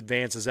with these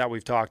advances that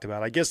we've talked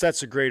about. I guess that's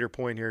the greater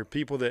point here.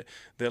 People that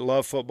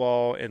love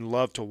football and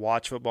love to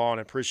watch football and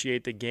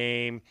appreciate the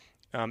game.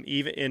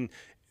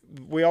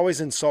 We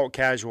always insult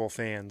casual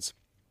fans.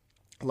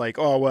 Like,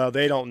 oh, well,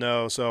 they don't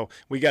know, so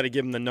we got to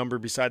give them the number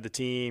beside the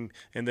team,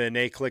 and then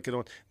they click it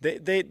on.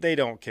 They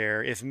don't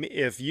care.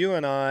 If you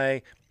and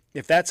I,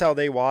 if that's how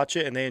they watch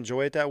it and they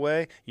enjoy it that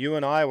way, you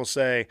and I will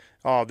say,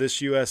 oh,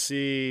 this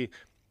USC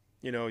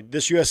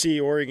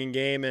Oregon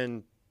game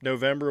in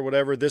November or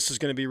whatever, this is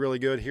going to be really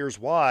good. Here's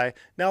why.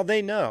 Now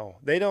they know.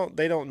 They don't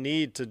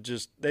need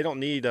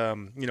ESPN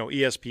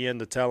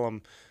to tell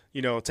them,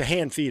 to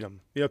hand feed them.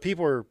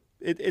 People are.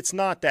 It's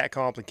not that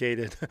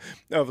complicated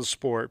of a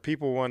sport.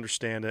 People will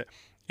understand it,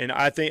 and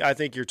I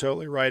think you're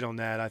totally right on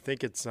that. I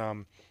think it's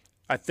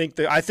I think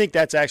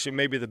that's actually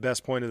maybe the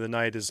best point of the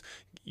night is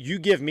you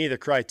give me the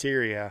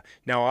criteria.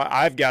 Now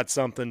I've got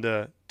something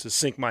to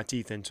sink my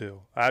teeth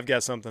into. I've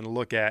got something to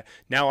look at.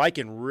 Now I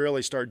can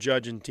really start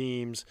judging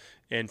teams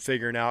and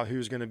figuring out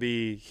who's going to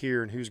be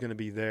here and who's going to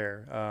be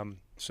there.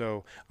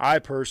 So I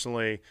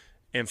personally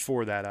am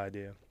for that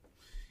idea.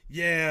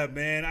 Yeah,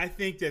 man. I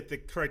think that the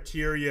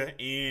criteria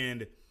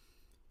and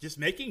just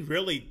making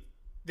really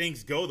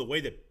things go the way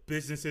that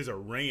businesses are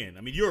ran.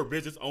 I mean, you're a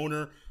business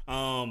owner,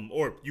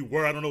 or you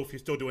were. I don't know if you're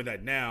still doing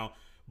that now.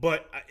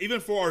 But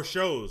even for our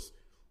shows,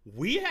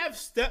 we have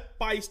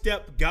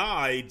step-by-step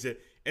guides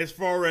as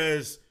far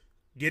as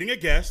getting a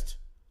guest,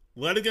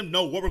 letting them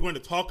know what we're going to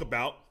talk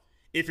about.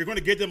 If you're going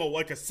to give them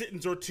a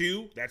sentence or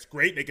two, that's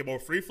great. Make it more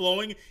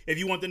free-flowing. If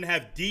you want them to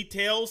have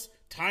details,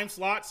 time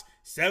slots,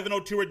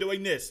 7:02 we're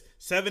doing this,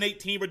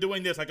 7:18 we're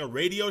doing this, like a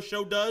radio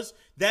show does,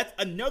 that's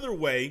another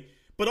way.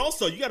 But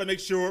also, you got to make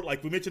sure,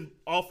 like we mentioned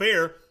off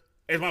air,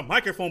 is my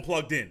microphone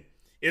plugged in?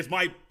 Is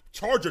my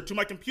charger to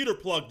my computer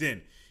plugged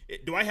in?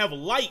 Do I have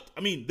light?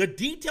 I mean, the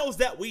details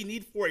that we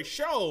need for a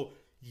show,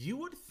 you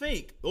would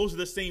think those are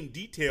the same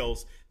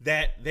details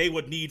that they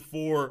would need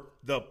for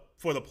the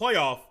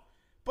playoff,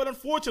 but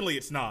unfortunately,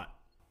 it's not.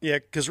 Yeah,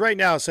 because right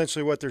now,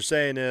 essentially, what they're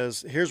saying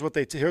is, here's what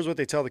they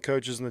tell the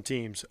coaches and the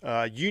teams: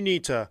 you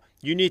need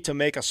to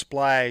make a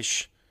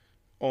splash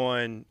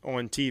on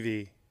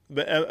TV.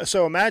 But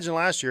so imagine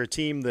last year, a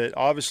team that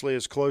obviously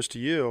is close to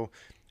you.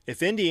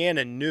 If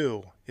Indiana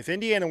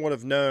would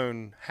have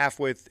known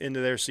halfway into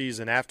their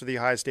season after the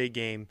Ohio State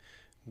game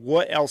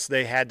what else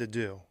they had to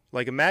do.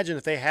 Like, imagine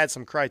if they had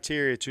some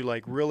criteria to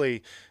like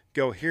really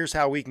go, here's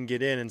how we can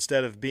get in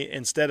instead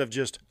of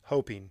just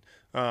hoping.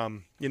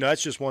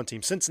 That's just one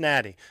team.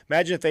 Cincinnati.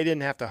 Imagine if they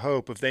didn't have to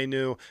hope, if they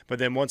knew. But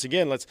then once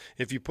again,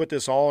 if you put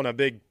this all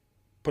in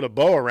put a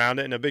bow around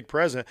it and a big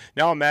present.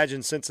 Now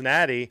imagine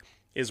Cincinnati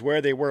is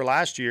where they were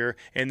last year,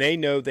 and they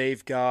know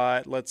they've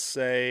got, let's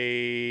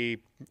say,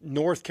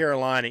 North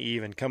Carolina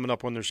even coming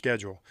up on their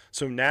schedule.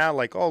 So now,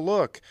 oh,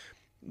 look,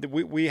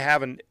 we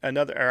have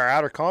our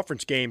outer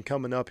conference game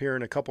coming up here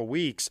in a couple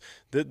weeks.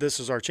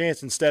 This is our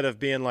chance, instead of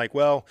being like,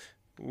 well,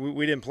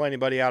 we didn't play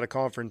anybody out of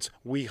conference.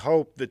 We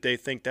hope that they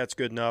think that's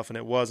good enough, and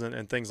it wasn't,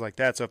 and things like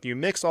that. So if you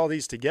mix all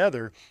these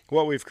together,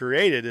 what we've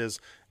created is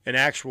an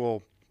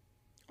actual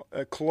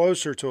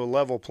closer to a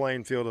level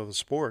playing field of the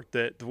sport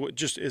that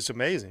just is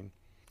amazing.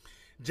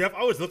 Jeff,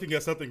 I was looking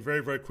at something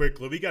very, very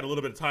quickly. We got a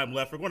little bit of time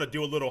left. We're going to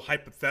do a little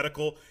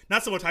hypothetical.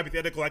 Not so much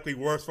hypothetical like we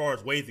were as far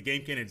as ways the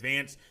game can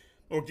advance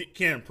or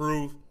can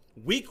improve.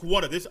 Week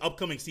 1 of this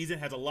upcoming season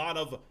has a lot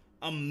of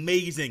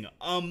amazing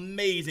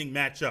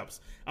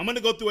matchups. I'm going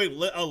to go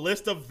through a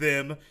list of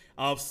them.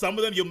 Some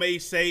of them you may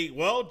say,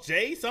 well,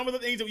 Jay, some of the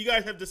things that you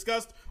guys have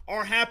discussed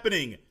are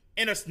happening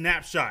in a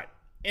snapshot,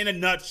 in a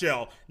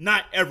nutshell,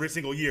 not every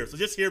single year. So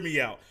just hear me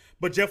out.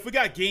 But Jeff, we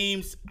got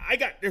games.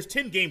 There's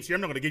 10 games here.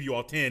 I'm not going to give you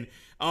all 10.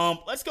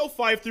 Let's go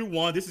 5 through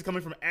 1. This is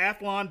coming from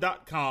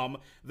Athlon.com.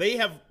 They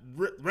have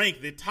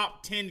ranked the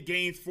top 10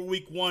 games for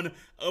week 1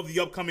 of the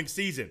upcoming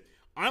season.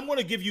 I'm going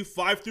to give you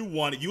 5 through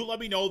 1. You let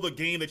me know the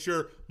game that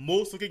you're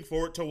most looking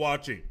forward to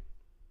watching.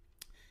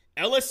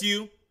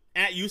 LSU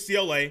at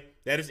UCLA.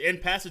 That is in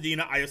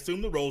Pasadena. I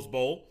assume the Rose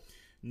Bowl.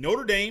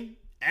 Notre Dame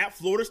at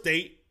Florida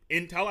State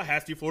in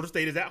Tallahassee. Florida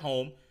State is at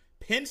home.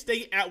 Penn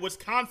State at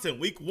Wisconsin,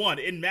 week 1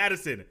 in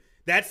Madison.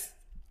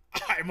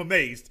 I'm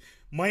amazed.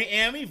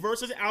 Miami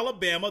versus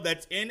Alabama.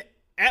 That's in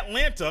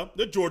Atlanta,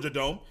 the Georgia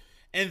Dome.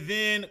 And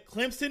then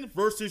Clemson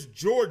versus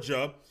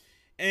Georgia.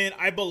 And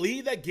I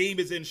believe that game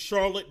is in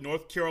Charlotte,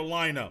 North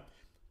Carolina.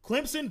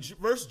 Clemson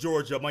versus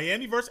Georgia,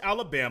 Miami versus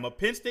Alabama,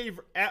 Penn State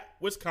at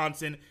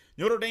Wisconsin,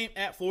 Notre Dame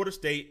at Florida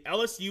State,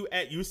 LSU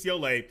at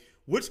UCLA.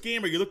 Which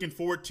game are you looking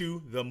forward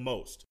to the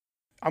most?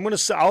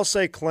 I'll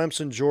say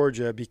Clemson,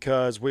 Georgia,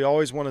 because we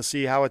always want to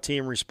see how a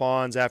team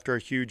responds after a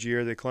huge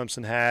year that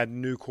Clemson had,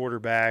 new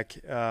quarterback.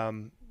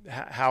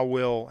 How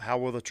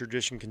will the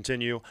tradition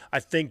continue? I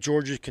think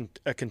Georgia's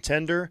a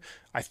contender.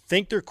 I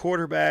think their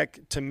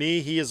quarterback, to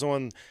me, he is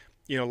on.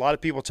 A lot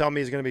of people tell me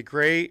he's going to be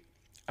great.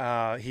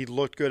 He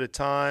looked good at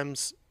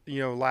times,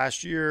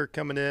 last year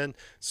coming in.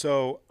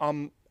 So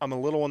I'm a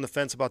little on the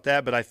fence about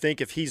that, but I think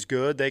if he's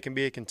good, they can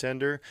be a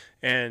contender.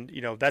 And,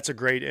 that's a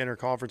great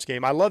interconference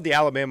game. I love the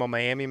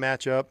Alabama-Miami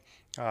matchup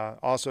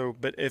also.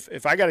 But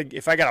if I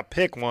gotta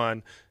pick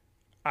one,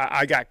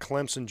 I got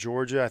Clemson,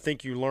 Georgia. I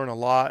think you learn a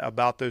lot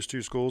about those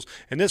two schools.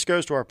 And this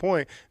goes to our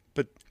point.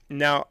 But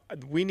now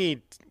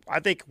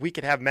I think we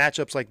could have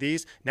matchups like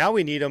these. Now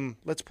we need them.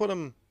 Let's put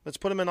them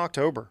in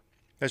October.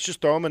 Let's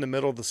just throw them in the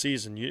middle of the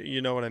season. You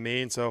know what I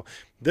mean? So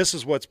this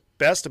is what's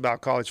best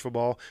about college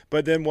football.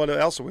 But then what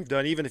else have we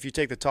done? Even if you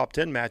take the top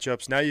 10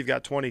 matchups, now you've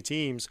got 20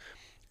 teams,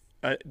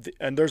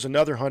 and there's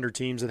another 100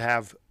 teams that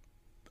have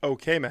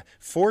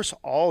force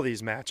all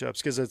these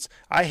matchups because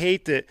I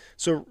hate that.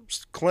 So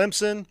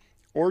Clemson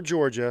or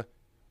Georgia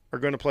are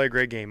going to play a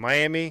great game.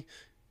 Miami,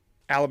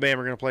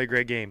 Alabama are going to play a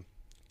great game.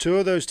 Two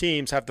of those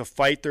teams have to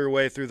fight their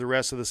way through the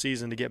rest of the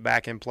season to get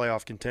back in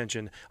playoff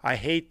contention. I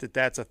hate that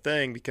that's a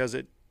thing because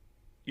it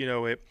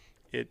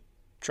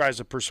tries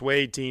to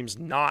persuade teams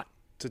not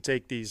to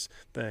take these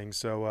things.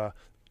 So I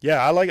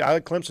like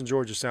Clemson,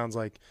 Georgia. Sounds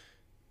like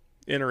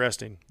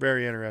interesting,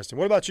 very interesting.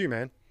 What about you,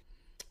 man?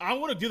 I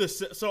want to do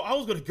this. So I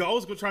was going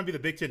to try and be the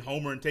Big Ten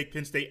homer and take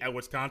Penn State at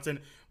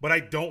Wisconsin, but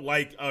I don't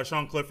like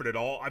Sean Clifford at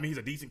all. I mean, he's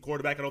a decent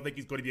quarterback. I don't think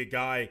he's going to be a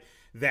guy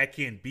that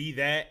can be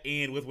that.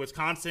 And with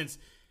Wisconsin's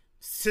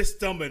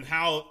system and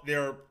how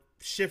they're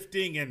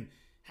shifting and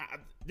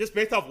just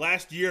based off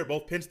last year,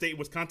 both Penn State and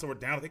Wisconsin were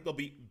down. I think they'll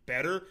be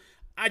better.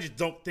 I just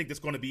don't think it's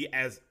going to be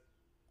as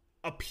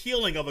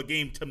appealing of a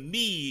game to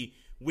me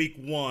week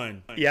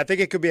 1. Yeah, I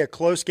think it could be a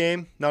close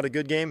game, not a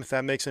good game, if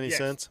that makes any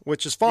sense,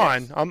 which is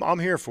fine. Yes. I'm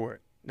here for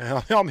it.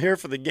 I'm here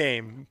for the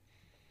game.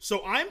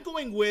 So I'm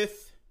going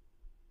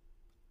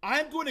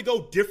to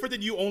go different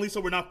than you only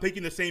so we're not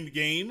picking the same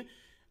game.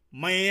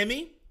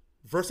 Miami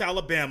versus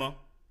Alabama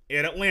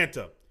at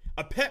Atlanta.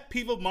 A pet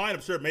peeve of mine,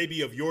 I'm sure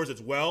maybe of yours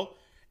as well.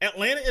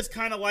 Atlanta is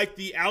kind of like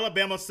the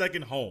Alabama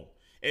second home.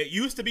 It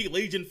used to be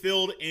Legion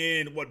Field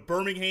in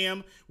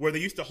Birmingham, where they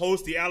used to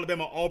host the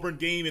Alabama-Auburn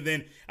game, and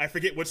then I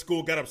forget which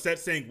school got upset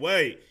saying,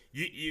 wait,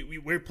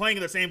 we're playing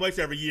in the same place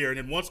every year, and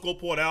then one school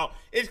pulled out,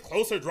 it's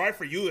closer drive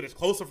for you, and it's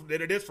closer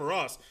than it is for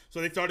us.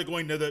 So they started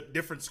going to the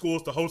different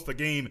schools to host the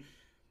game.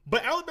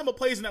 But Alabama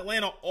plays in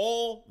Atlanta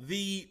all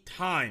the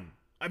time.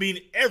 I mean,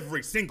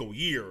 every single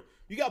year.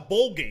 You got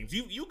bowl games.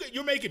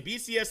 You're making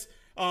BCS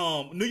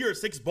New Year's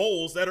Six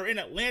bowls that are in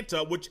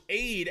Atlanta, which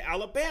aid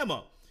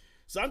Alabama.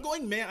 So I'm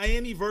going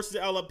Miami versus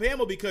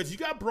Alabama because you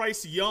got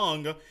Bryce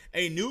Young,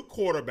 a new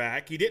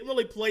quarterback. He didn't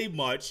really play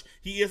much.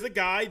 He is a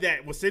guy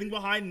that was sitting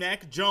behind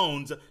Mac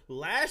Jones.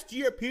 Last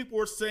year, people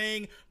were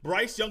saying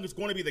Bryce Young is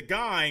going to be the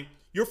guy.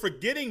 You're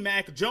forgetting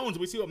Mac Jones.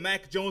 We see what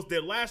Mac Jones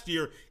did last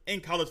year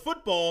in college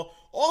football.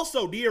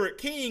 Also, D'Eriq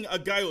King, a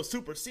guy who's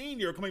super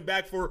senior, coming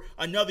back for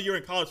another year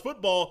in college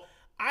football.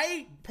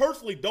 I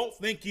personally don't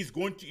think he's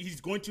going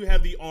to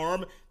have the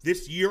arm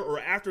this year or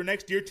after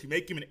next year to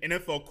make him an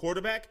NFL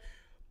quarterback.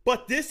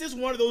 But this is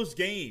one of those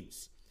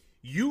games.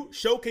 You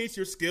showcase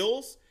your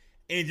skills,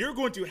 and you're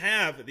going to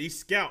have these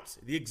scouts,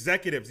 the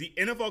executives, the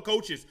NFL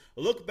coaches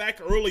look back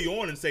early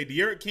on and say,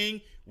 D'Eriq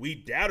King, we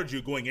doubted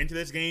you going into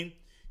this game.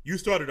 You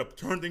started to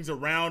turn things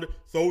around,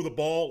 throw the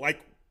ball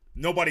like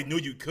nobody knew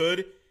you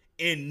could.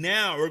 And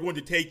now we're going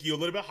to take you a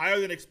little bit higher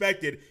than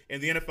expected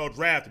in the NFL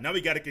draft. Now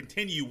we got to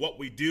continue what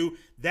we do.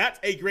 That's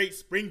a great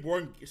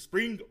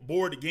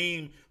springboard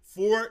game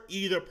for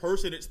either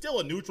person. It's still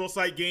a neutral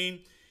site game.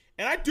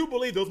 And I do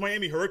believe those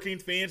Miami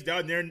Hurricanes fans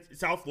down there in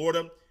South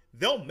Florida,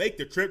 they'll make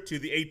the trip to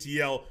the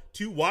ATL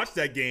to watch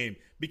that game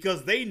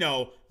because they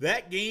know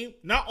that game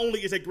not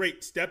only is a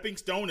great stepping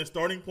stone and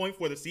starting point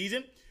for the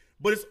season,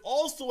 but it's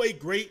also a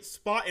great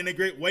spot and a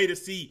great way to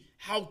see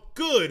how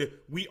good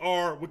we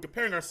are with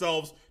comparing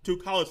ourselves to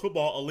college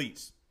football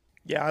elites.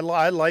 Yeah,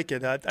 I like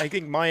it. I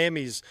think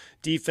Miami's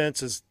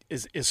defense is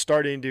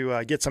starting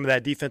to get some of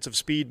that defensive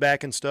speed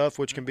back and stuff,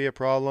 which can be a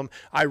problem.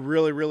 I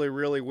really, really,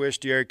 really wish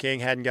D'Eriq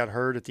King hadn't got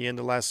hurt at the end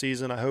of last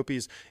season. I hope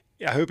he's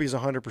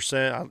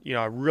 100%.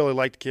 I really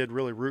like the kid,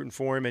 really rooting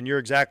for him. And you're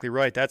exactly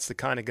right. That's the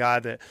kind of guy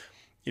that,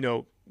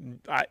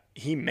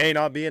 he may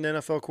not be an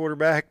NFL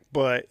quarterback,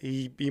 but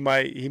he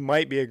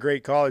might be a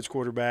great college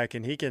quarterback,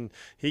 and he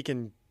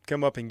can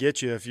come up and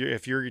get you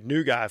if your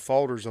new guy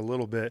falters a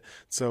little bit.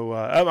 So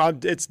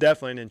it's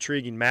definitely an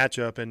intriguing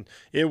matchup, and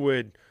it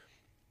would.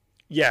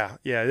 Yeah,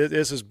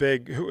 this is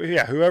big.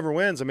 Whoever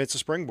wins, I mean, it's a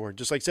springboard,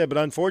 just like I said. But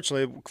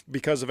unfortunately,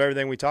 because of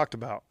everything we talked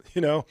about,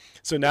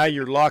 so now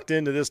you're locked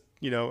into this.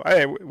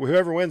 Hey,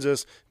 whoever wins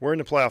this, we're in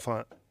the playoff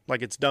hunt.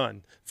 Like it's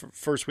done for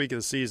first week of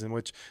the season.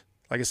 Which,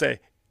 like I say,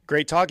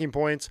 great talking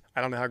points.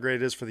 I don't know how great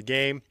it is for the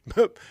game,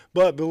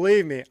 but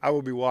believe me, I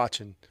will be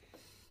watching.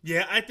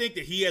 Yeah, I think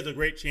that he has a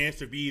great chance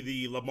to be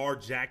the Lamar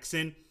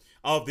Jackson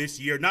of this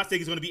year. Not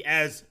saying he's going to be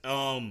as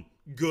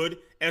good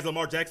as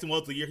Lamar Jackson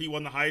was the year he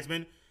won the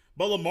Heisman,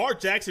 but Lamar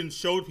Jackson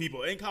showed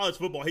people in college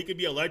football he could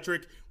be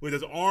electric with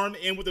his arm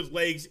and with his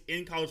legs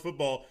in college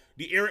football.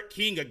 D'Eriq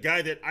King, a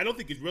guy that I don't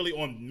think is really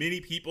on many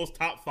people's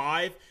top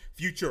 5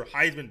 future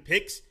Heisman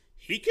picks,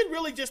 he could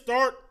really just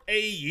start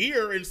a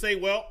year and say,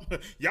 well,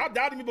 y'all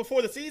doubted me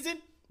before the season?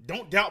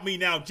 Don't doubt me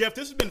now. Jeff,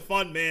 this has been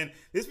fun, man.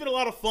 This has been a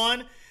lot of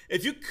fun.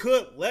 If you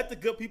could, let the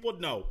good people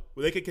know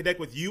where they can connect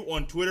with you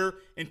on Twitter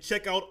and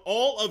check out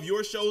all of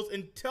your shows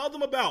and tell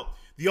them about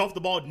the Off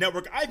the Ball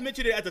Network. I've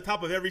mentioned it at the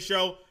top of every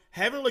show.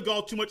 Haven't really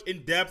gone too much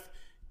in depth.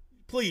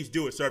 Please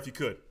do it, sir, if you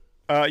could.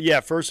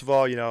 First of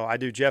all, I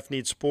do Jeff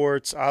Needs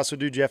Sports. I also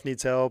do Jeff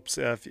Needs Helps.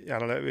 I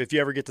don't know if you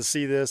ever get to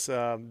see this,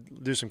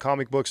 do some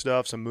comic book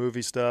stuff, some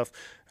movie stuff.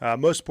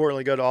 Most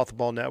importantly, go to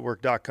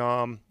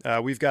offtheballnetwork.com.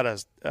 We've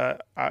got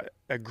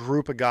a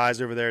group of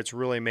guys over there. It's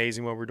really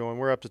amazing what we're doing.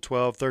 We're up to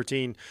 12,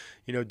 13,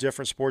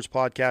 different sports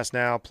podcasts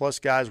now, plus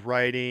guys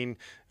writing.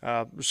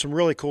 Some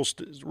really cool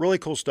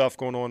stuff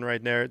going on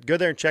right there. Go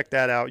there and check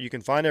that out. You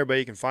can find everybody.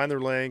 You can find their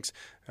links.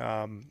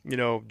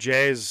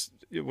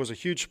 It was a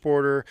huge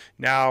supporter.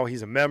 Now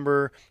he's a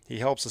member. He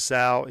helps us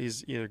out.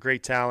 He's a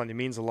great talent. He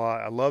means a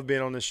lot. I love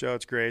being on this show.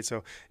 It's great.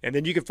 So, and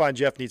then you can find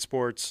Jeff Needs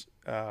Sports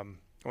on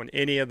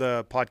any of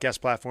the podcast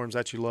platforms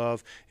that you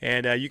love.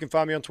 And you can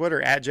find me on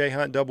Twitter at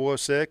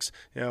jhunt006.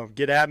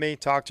 Get at me,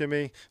 talk to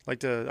me.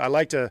 I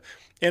like to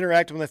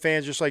interact with the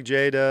fans just like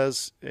Jay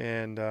does.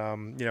 And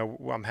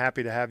I'm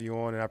happy to have you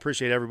on. And I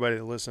appreciate everybody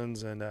that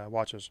listens and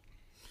watches.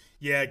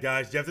 Yeah,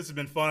 guys, Jeff, this has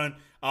been fun.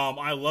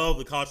 I love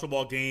the college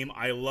football game.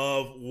 I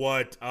love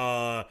what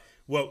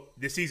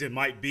this season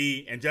might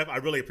be. And, Jeff, I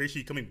really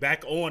appreciate you coming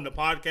back on the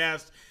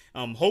podcast.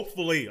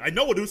 Hopefully, I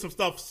know we'll do some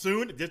stuff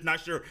soon. Just not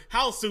sure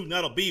how soon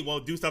that'll be. We'll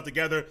do stuff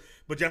together.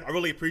 But, Jeff, I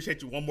really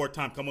appreciate you one more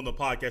time coming on the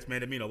podcast,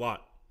 man. It means a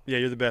lot. Yeah,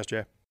 you're the best,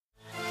 Jay.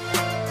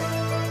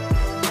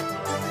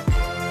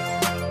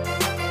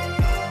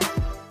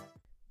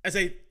 As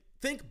I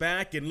think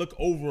back and look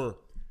over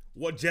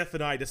what Jeff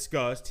and I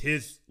discussed,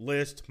 his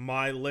list,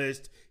 my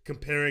list,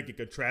 comparing and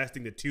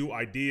contrasting the two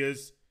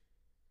ideas,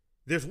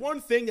 there's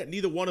one thing that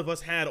neither one of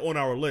us had on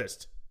our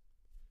list: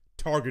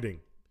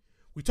 targeting.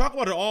 We talk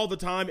about it all the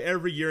time,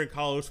 every year in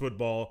college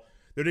football.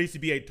 There needs to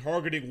be a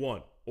targeting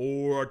 1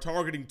 or a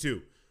targeting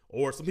 2,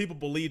 or some people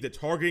believe that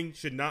targeting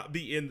should not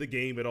be in the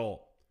game at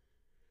all.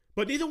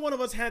 But neither one of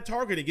us had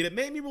targeting, and it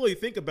made me really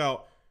think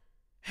about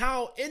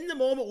how in the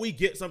moment we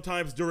get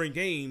sometimes during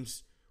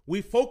games,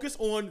 we focus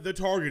on the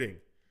targeting.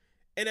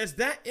 And as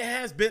that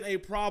has been a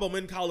problem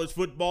in college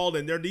football,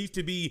 and there needs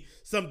to be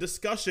some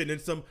discussion and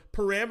some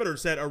parameters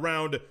set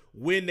around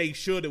when they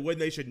should and when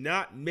they should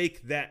not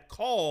make that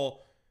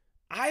call,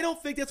 I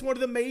don't think that's one of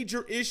the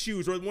major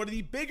issues or one of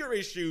the bigger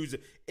issues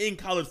in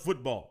college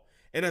football.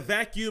 In a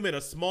vacuum, in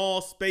a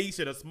small space,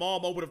 in a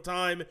small moment of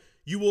time,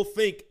 you will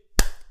think,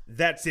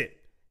 that's it.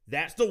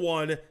 That's the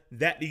one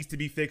that needs to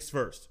be fixed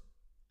first.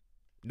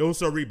 No,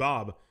 sirree,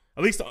 Bob.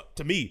 At least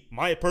to me,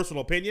 my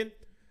personal opinion,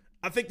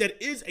 I think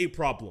that is a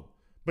problem,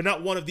 but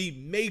not one of the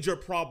major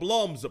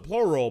problems,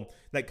 plural,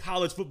 that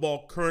college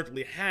football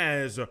currently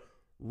has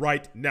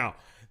right now.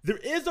 There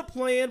is a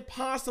plan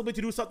possibly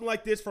to do something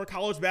like this for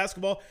college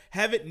basketball.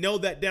 Haven't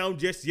nailed that down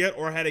just yet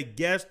or had a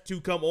guest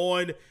to come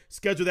on,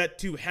 schedule that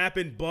to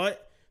happen,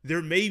 but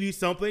there may be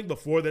something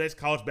before the next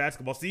college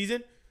basketball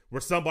season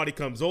where somebody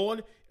comes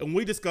on and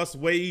we discuss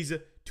ways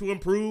to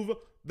improve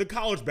the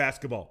college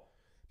basketball.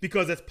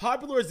 Because as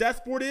popular as that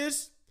sport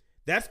is,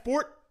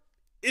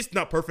 it's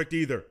not perfect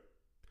either.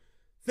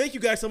 Thank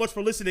you guys so much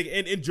for listening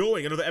and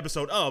enjoying another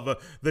episode of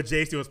the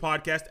Jay Stevens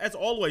Podcast. As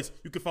always,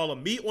 you can follow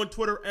me on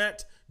Twitter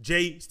at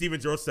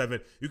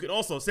jstevens07. You can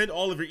also send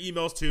all of your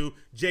emails to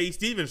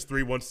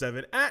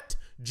jstevens317 at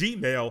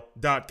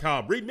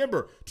gmail.com.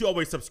 Remember to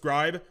always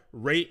subscribe,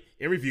 rate,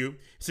 and review.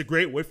 It's a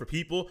great way for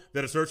people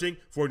that are searching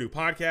for a new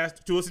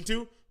podcast to listen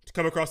to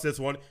come across this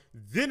one.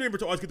 Then remember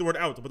to always get the word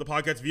out about the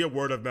podcast via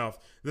word of mouth.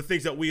 The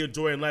things that we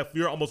enjoy in life,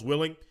 we are almost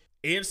willing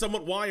and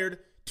somewhat wired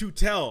to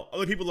tell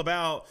other people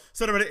about.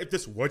 So no matter if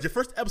this was your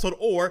first episode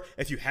or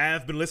if you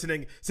have been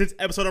listening since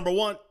episode number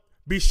 1,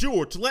 be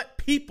sure to let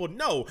people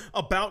know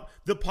about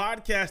the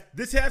podcast.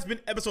 This has been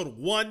episode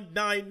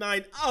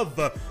 199 of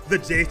the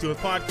Jay Stevens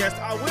Podcast.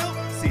 I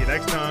will see you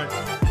next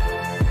time.